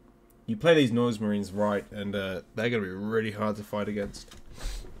 You play these Noise Marines right, and they're going to be really hard to fight against.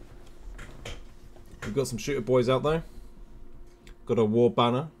 We've got some shooter boys out there. Got a war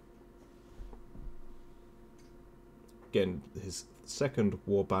banner. Getting his second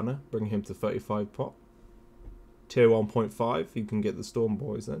war banner, bringing him to 35 pop. Tier 1.5, you can get the Storm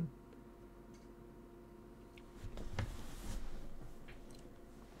Boys then.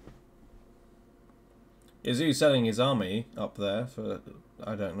 Yazoo selling his army up there for,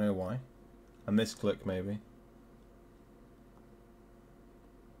 I don't know why. A misclick maybe.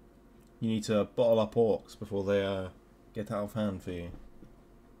 You need to bottle up orcs before they get out of hand for you.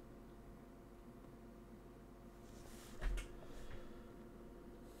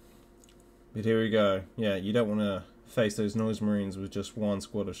 But here we go. Yeah, you don't want to face those Noise Marines with just one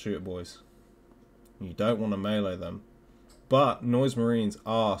squad of shooter boys. You don't want to melee them. But Noise Marines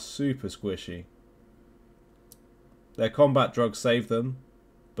are super squishy. Their combat drugs save them,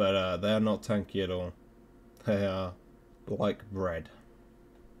 but they're not tanky at all. They are like bread.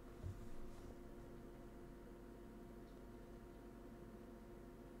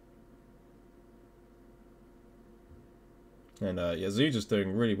 And Yazoo just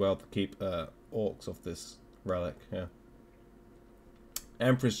doing really well to keep orcs off this relic. Yeah.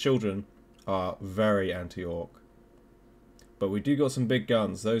 Emperor's Children are very anti-orc. But we do got some big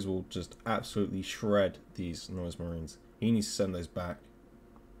guns. Those will just absolutely shred these Noise Marines. He needs to send those back.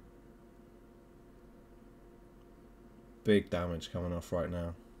 Big damage coming off right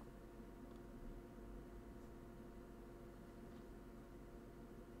now.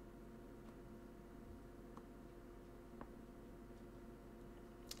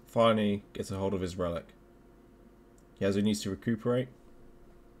 Finally gets a hold of his relic. Yazoo needs to recuperate.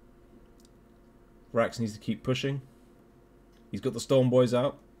 Vrax needs to keep pushing. He's got the Storm Boys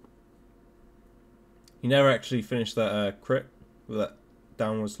out. He never actually finished that crit with that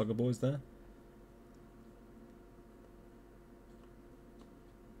downward Slugger Boys there.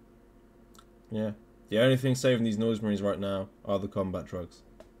 Yeah. The only thing saving these Noise Marines right now are the combat drugs.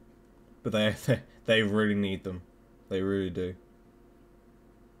 But they really need them. They really do.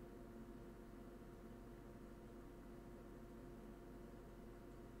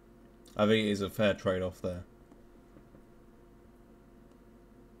 I think it is a fair trade-off there.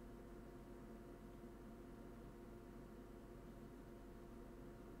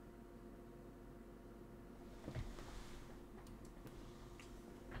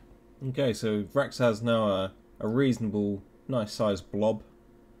 Okay, so Vrax has now a reasonable, nice sized blob.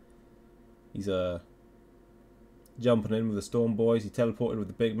 He's jumping in with the Storm Boys. He teleported with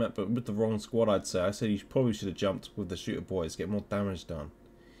the Big Mech, but with the wrong squad, I'd say. I said he probably should have jumped with the Shooter Boys, get more damage done.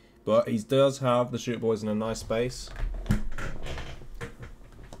 But he does have the Shooter Boys in a nice space.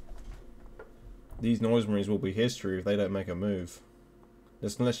 These Noise Marines will be history if they don't make a move.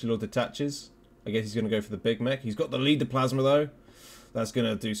 This Celestial Lord detaches. I guess he's going to go for the Big Mech. He's got the Leader Plasma though. That's going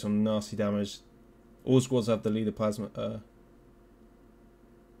to do some nasty damage. All squads have the Leader Plasma.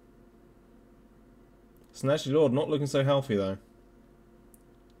 Celestial Lord not looking so healthy though.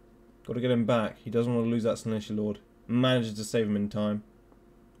 Got to get him back. He doesn't want to lose that Celestial Lord. Manages to save him in time.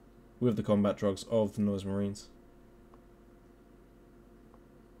 With the combat drugs of the Noise Marines.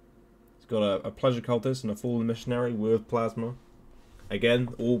 He's got a Pleasure Cultist and a Fallen Missionary with Plasma. Again,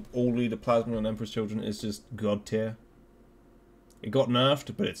 all Leader Plasma and Emperor's Children is just God tier. It got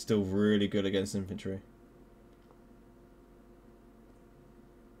nerfed, but it's still really good against infantry.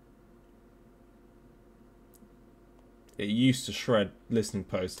 It used to shred listening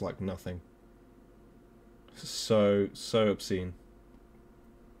posts like nothing. So obscene.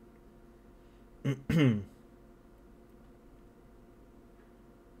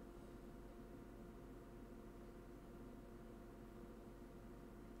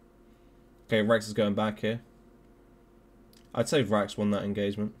 Okay, Vrax is going back here. I'd say Vrax won that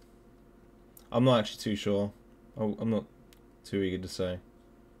engagement. I'm not actually too sure. I'm not too eager to say.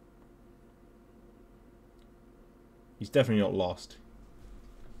 He's definitely not lost.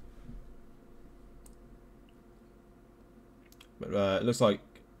 But it looks like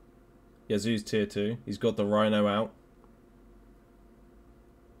Yazoo's tier 2. He's got the Rhino out.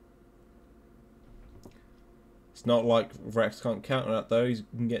 It's not like Vrax can't counter that though. He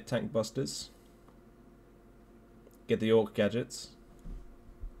can get tank busters. Get the Orc gadgets.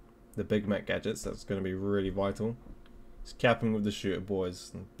 The Big Mech gadgets. That's going to be really vital. He's capping with the shooter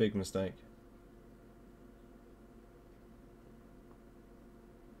boys. Big mistake.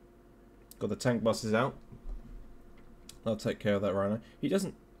 Got the tank busters out. I'll take care of that Rhino. He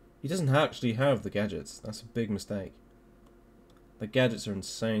doesn't actually have the gadgets. That's a big mistake. The gadgets are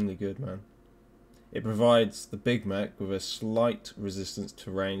insanely good, man. It provides the Big Mech with a slight resistance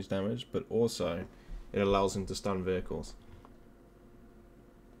to range damage, but also it allows him to stun vehicles.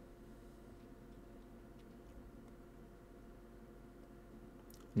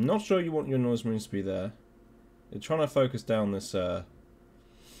 I'm not sure you want your Noise Marines to be there. They're trying to focus down this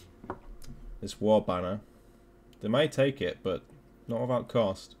this war banner. They may take it, but not without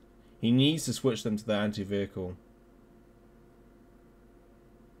cost. He needs to switch them to the anti-vehicle.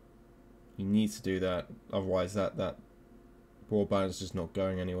 He needs to do that, otherwise that war banner is just not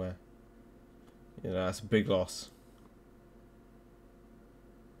going anywhere. Yeah, that's a big loss.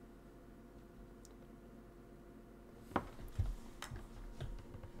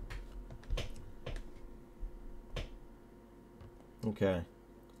 Okay,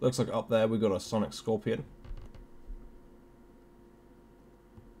 looks like up there we got a Sonic Scorpion.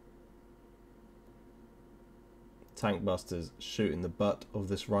 Tank busters shooting the butt of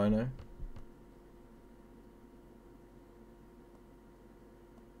this Rhino.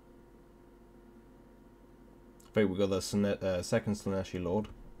 I think we got the second Slaneshi Lord.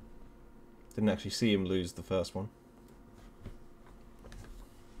 Didn't actually see him lose the first one.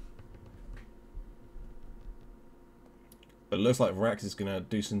 But it looks like Vrax is going to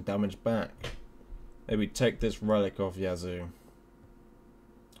do some damage back. Maybe take this relic off Yazoo.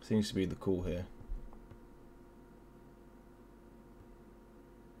 Seems to be the call here.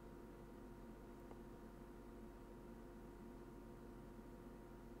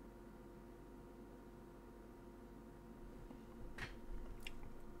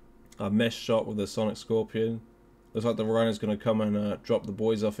 A mesh shot with the Sonic Scorpion. Looks like the Rhino's going to come and drop the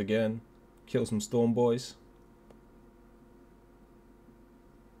boys off again. Kill some Storm boys.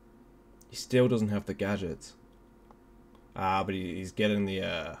 He still doesn't have the gadgets. Ah, but he's getting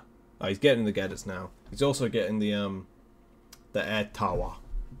the he's getting the gadgets now. He's also getting the air tower.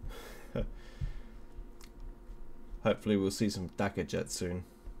 Hopefully we'll see some Dakar jets soon.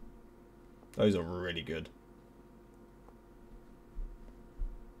 Those are really good.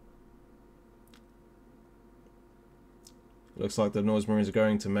 Looks like the Noise Marines are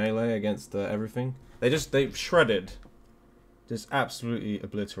going to melee against everything. They've shredded, just absolutely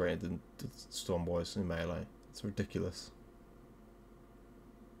obliterated the Storm Boys in melee. It's ridiculous.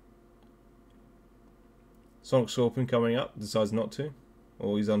 Sonic Scorpion coming up, decides not to,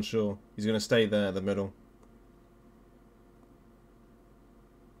 or he's unsure. He's going to stay there, the middle.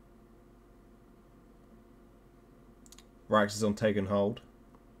 Vrax is on taken hold.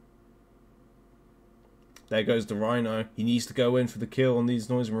 There goes the Rhino. He needs to go in for the kill on these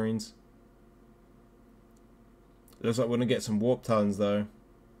Noise Marines. Looks like we're going to get some Warp Talons though.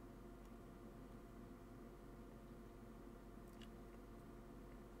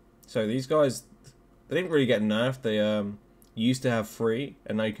 So these guys, they didn't really get nerfed. They used to have 3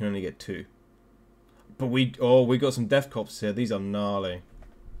 and now you can only get 2. But we got some Death Copters here. These are gnarly.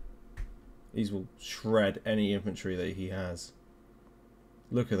 These will shred any infantry that he has.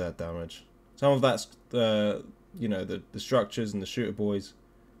 Look at that damage. Some of that's you know, the structures and the shooter boys,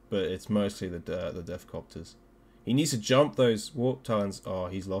 but it's mostly the Death Copters. He needs to jump those Warp Talons. Oh,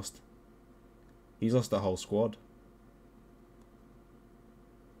 he's lost. He's lost the whole squad.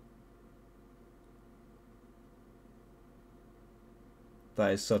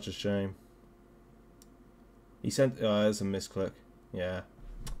 That is such a shame. He sent. Oh, there's a misclick. Yeah.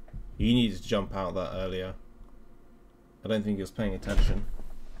 He needed to jump out that earlier. I don't think he was paying attention.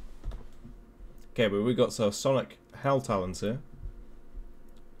 Okay, but we got some Sonic Hell Talons here.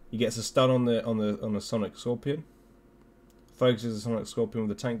 He gets a stun on the Sonic Scorpion. Focuses the Sonic Scorpion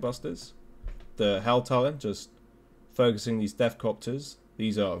with the tank busters. The Hell Talon just focusing these Death Copters.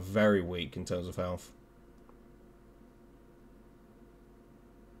 These are very weak in terms of health.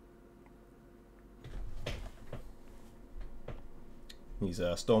 His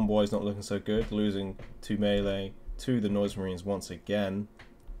Storm Boy's not looking so good, losing to melee to the Noise Marines once again.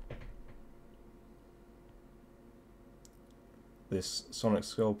 This Sonic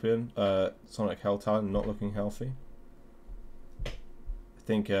Scorpion, Sonic Hell Talon not looking healthy. I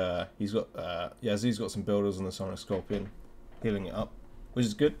think he's got, Yazoo's got some builders on the Sonic Scorpion, healing it up, which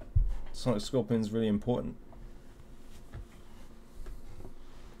is good. Sonic Scorpion's really important.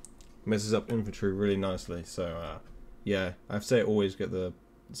 Messes up infantry really nicely, so yeah, I'd say always get the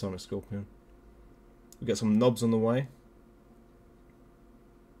Sonic Scorpion. We get some knobs on the way.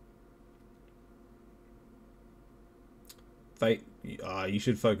 You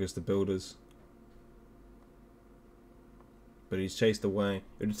should focus the builders. But he's chased away. It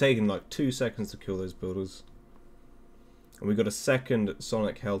would have taken like 2 seconds to kill those builders. And we got a second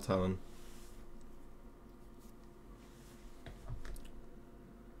Sonic Hell Talon.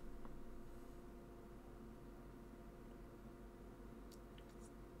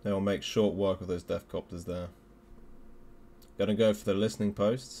 They'll make short work of those Death Copters there. Gonna go for the listening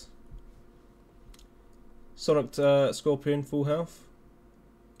posts. Sonic Scorpion full health.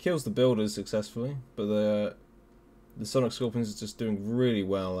 Kills the builders successfully, but the Sonic Scorpion is just doing really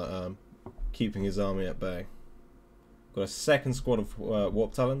well at keeping his army at bay. Got a second squad of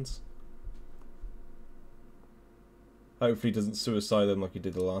Warp Talons. Hopefully he doesn't suicide them like he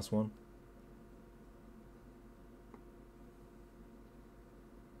did the last one.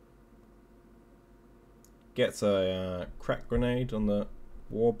 Gets a crack grenade on the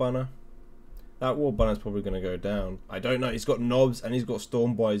War Banner. That War Banner's probably going to go down. I don't know. He's got knobs and he's got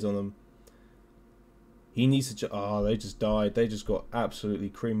Storm Boys on them. He needs to... Oh, they just died. They just got absolutely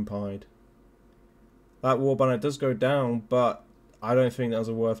cream pied. That War Banner does go down, but I don't think that was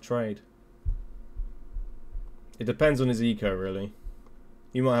a worth trade. It depends on his eco, really.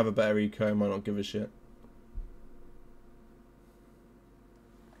 He might have a better eco, might not give a shit.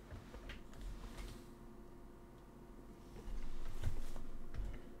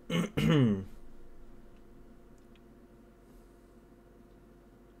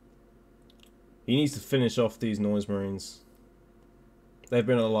 He needs to finish off these Noise Marines. They've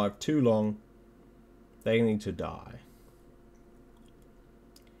been alive too long. They need to die.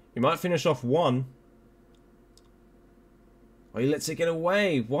 He might finish off one. Oh, he lets it get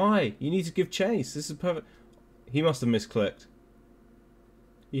away. Why? You need to give chase. This is perfect. He must have misclicked.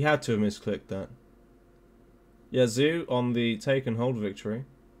 He had to have misclicked that. Yazoo on the take and hold victory.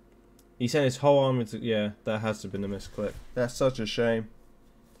 He sent his whole army to... Yeah, that has to have been a misclick. That's such a shame.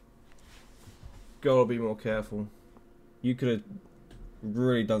 Gotta be more careful. You could have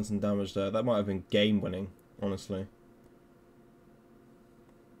really done some damage there. That might have been game winning, honestly.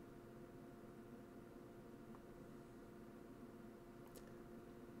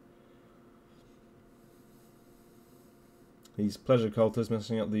 These pleasure cultists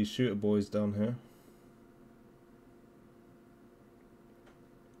messing up these shooter boys down here.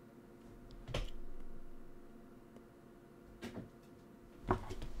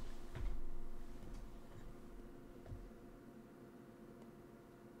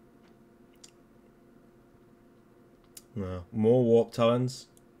 No. More Warp Talons.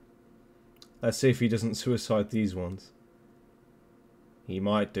 Let's see if he doesn't suicide these ones. He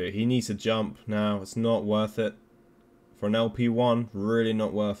might do. He needs to jump now. It's not worth it. For an LP1, really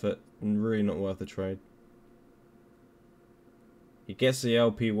not worth it. And really not worth the trade. He gets the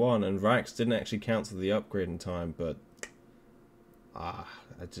LP1 and Vrax didn't actually cancel the upgrade in time, but... I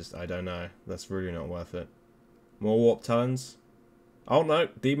don't know. That's really not worth it. More Warp Talons. Oh no,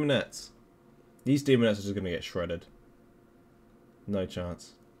 Demonettes. These Demonettes are just going to get shredded. No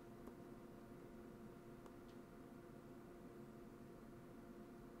chance.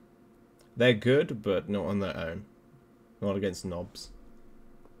 They're good, but not on their own. Not against knobs.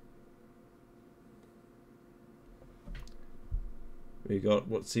 We got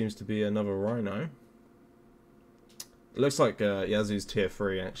what seems to be another Rhino. It looks like Yazoo's tier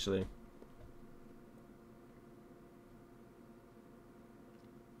 3 actually.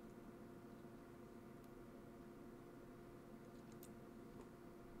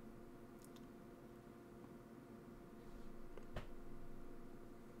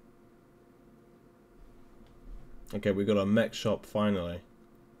 Okay, we got a mech shop finally.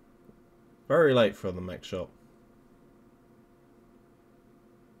 Very late for the mech shop.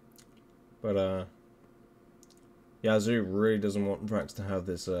 But Yazoo really doesn't want Vrax to have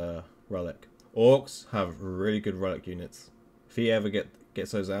this relic. Orcs have really good relic units. If he ever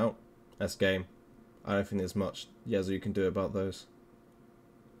gets those out, that's game. I don't think there's much Yazoo can do about those.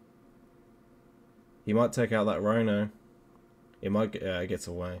 He might take out that Rhino. It might gets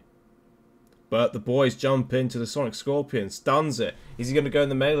away. But the boys jump into the Sonic Scorpion, stuns it. Is he going to go in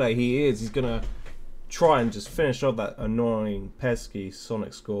the melee? He is. He's going to try and just finish off that annoying, pesky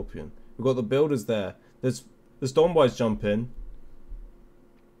Sonic Scorpion. We've got the builders there. The Storm Boys jump in.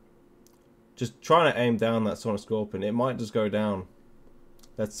 Just trying to aim down that Sonic Scorpion. It might just go down.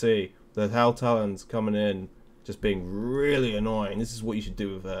 Let's see. The Hell Talons coming in, just being really annoying. This is what you should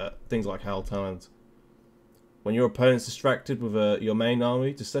do with things like Hell Talons. When your opponent's distracted with your main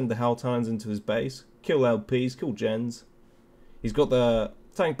army, just send the Hell Talons into his base. Kill LPs, kill gens. He's got the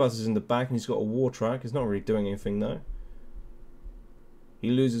tank busters in the back and he's got a war track. He's not really doing anything though.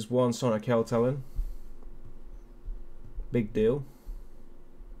 He loses one Sonic Hell Talon. Big deal.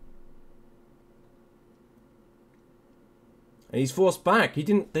 And he's forced back. He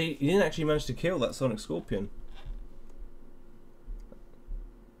didn't actually manage to kill that Sonic Scorpion.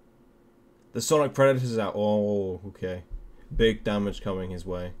 The Sonic Predator's out. Oh, okay. Big damage coming his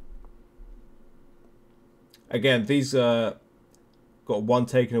way. Again, these got one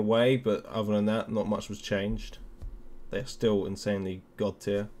taken away, but other than that, not much was changed. They're still insanely god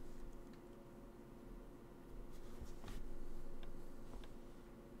tier.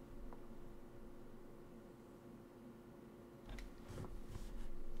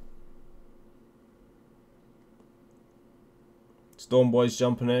 Storm Boys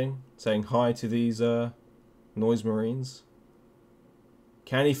jumping in, saying hi to these Noise Marines.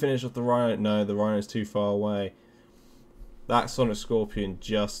 Can he finish off the Rhino? No, the Rhino's too far away. That Sonic Scorpion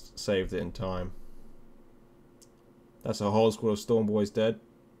just saved it in time. That's a whole squad of Storm Boys dead.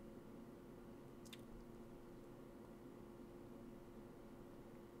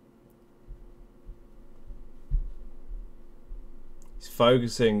 He's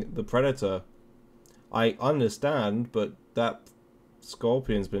focusing the Predator. I understand, but that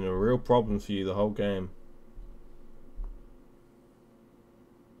Scorpion's been a real problem for you the whole game.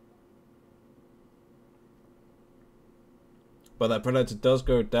 But that Predator does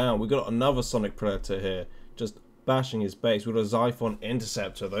go down. We've got another Sonic Predator here, just bashing his base. We've got a Xiphon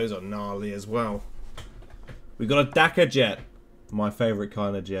Interceptor. Those are gnarly as well. We've got a Dakka Jet. My favourite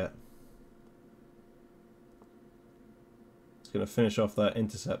kind of jet. It's going to finish off that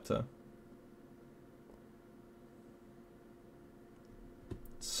Interceptor.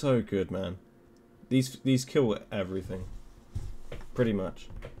 So good, man. These kill everything. Pretty much.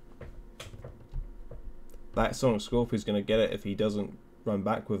 That Sonic Scorpion's going to get it if he doesn't run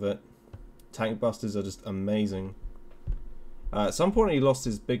back with it. Tank busters are just amazing. At some point he lost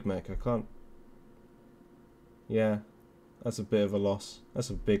his big mech. I can't... Yeah, that's a bit of a loss. That's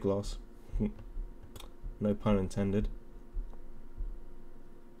a big loss. No pun intended.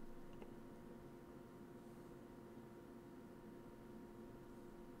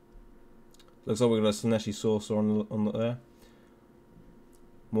 Looks like we've got a Slaneshi Saucer on there.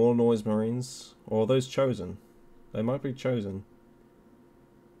 More Noise Marines. Or are those chosen? They might be chosen.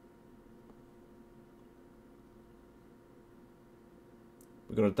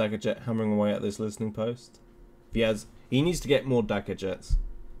 We've got a Dakka Jet hammering away at this listening post. He needs to get more Dakka Jets.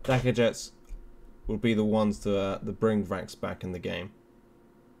 Dakka Jets will be the ones to bring Vrax back in the game.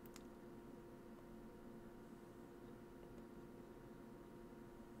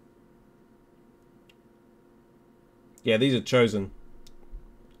 Yeah, these are chosen.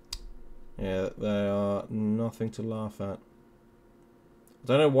 Yeah, they are nothing to laugh at. I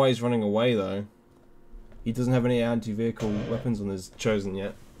don't know why he's running away though. He doesn't have any anti-vehicle weapons on his chosen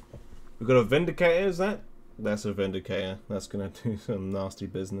yet. We've got a Vindicator, is that? That's a Vindicator. That's gonna do some nasty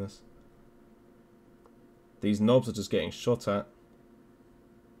business. These knobs are just getting shot at.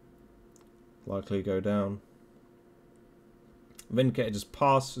 Likely go down. Vindicator just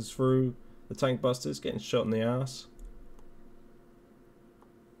passes through the tank busters, getting shot in the ass.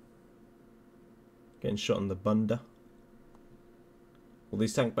 Getting shot in the bunda. Will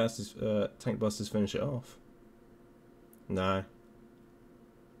these tank busters finish it off? No.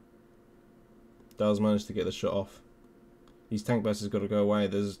 Does manage to get the shot off. These tank busters got to go away.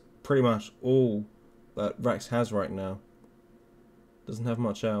 There's pretty much all that Vrax has right now. Doesn't have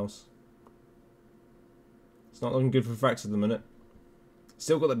much else. It's not looking good for Vrax at the minute.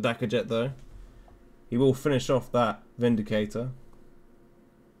 Still got the Dakka Jet though. He will finish off that Vindicator.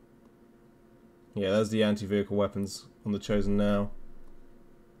 Yeah, there's the anti-vehicle weapons on the chosen now.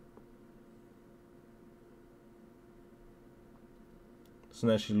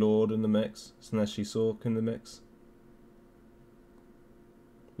 Slaneshi Lord in the mix. Slaneshi Sork in the mix.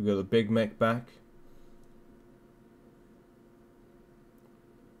 We've got the big mech back.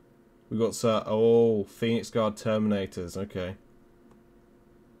 We've got Phoenix Guard Terminators. Okay.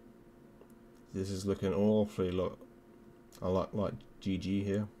 This is looking awfully I like GG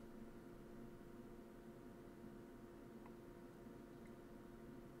here.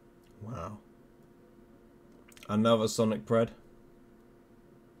 Another Sonic Pred.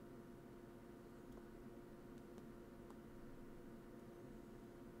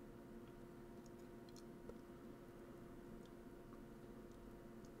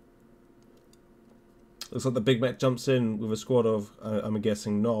 Looks like the Big Mac jumps in with a squad of, I'm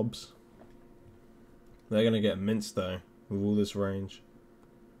guessing, knobs. They're going to get minced, though, with all this range.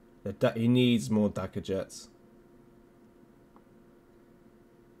 He needs more Dakar jets.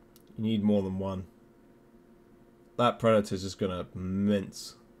 You need more than one. That Predator's just going to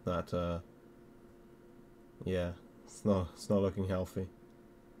mince that, yeah, it's not looking healthy.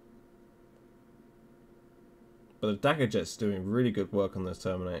 But the Dakar jet's doing really good work on those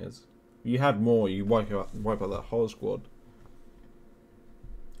Terminators. If you had more, you wipe out that whole squad.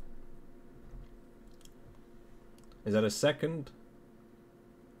 Is that a second?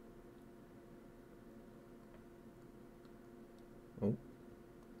 Oh.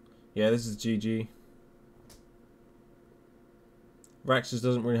 Yeah, this is GG. Vrax just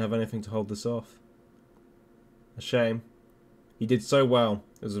doesn't really have anything to hold this off. A shame. He did so well.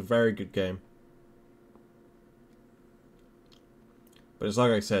 It was a very good game. But it's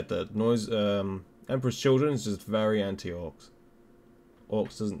like I said, the Emperor's Children is just very anti-Orcs.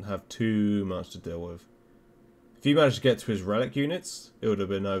 Orcs doesn't have too much to deal with. If he managed to get to his relic units, it would have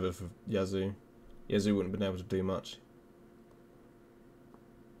been over for Yazoo. Yazoo wouldn't have been able to do much.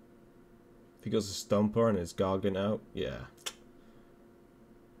 If he got his Stomper and his Gargant out, yeah.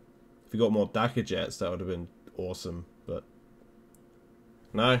 If he got more Dakar jets, that would have been awesome. But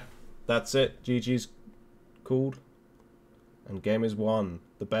no, that's it. GG's called. And game is won.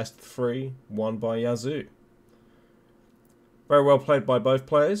 The best of 3 won by Yazoo. Very well played by both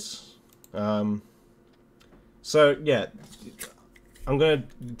players. So yeah, I'm gonna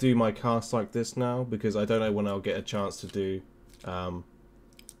do my cast like this now because I don't know when I'll get a chance to do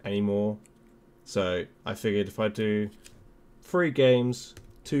any more. So I figured if I do 3 games,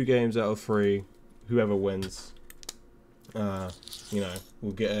 2 games out of 3, whoever wins, you know,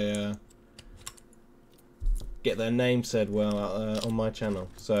 will get a get their name said well on my channel.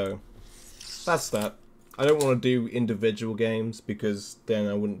 So that's that. I don't want to do individual games because then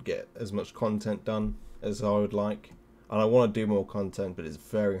I wouldn't get as much content done as I would like. And I want to do more content, but it's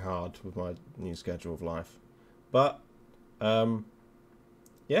very hard with my new schedule of life. But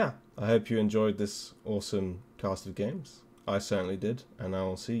yeah, I hope you enjoyed this awesome cast of games. I certainly did, and I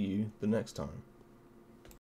will see you the next time.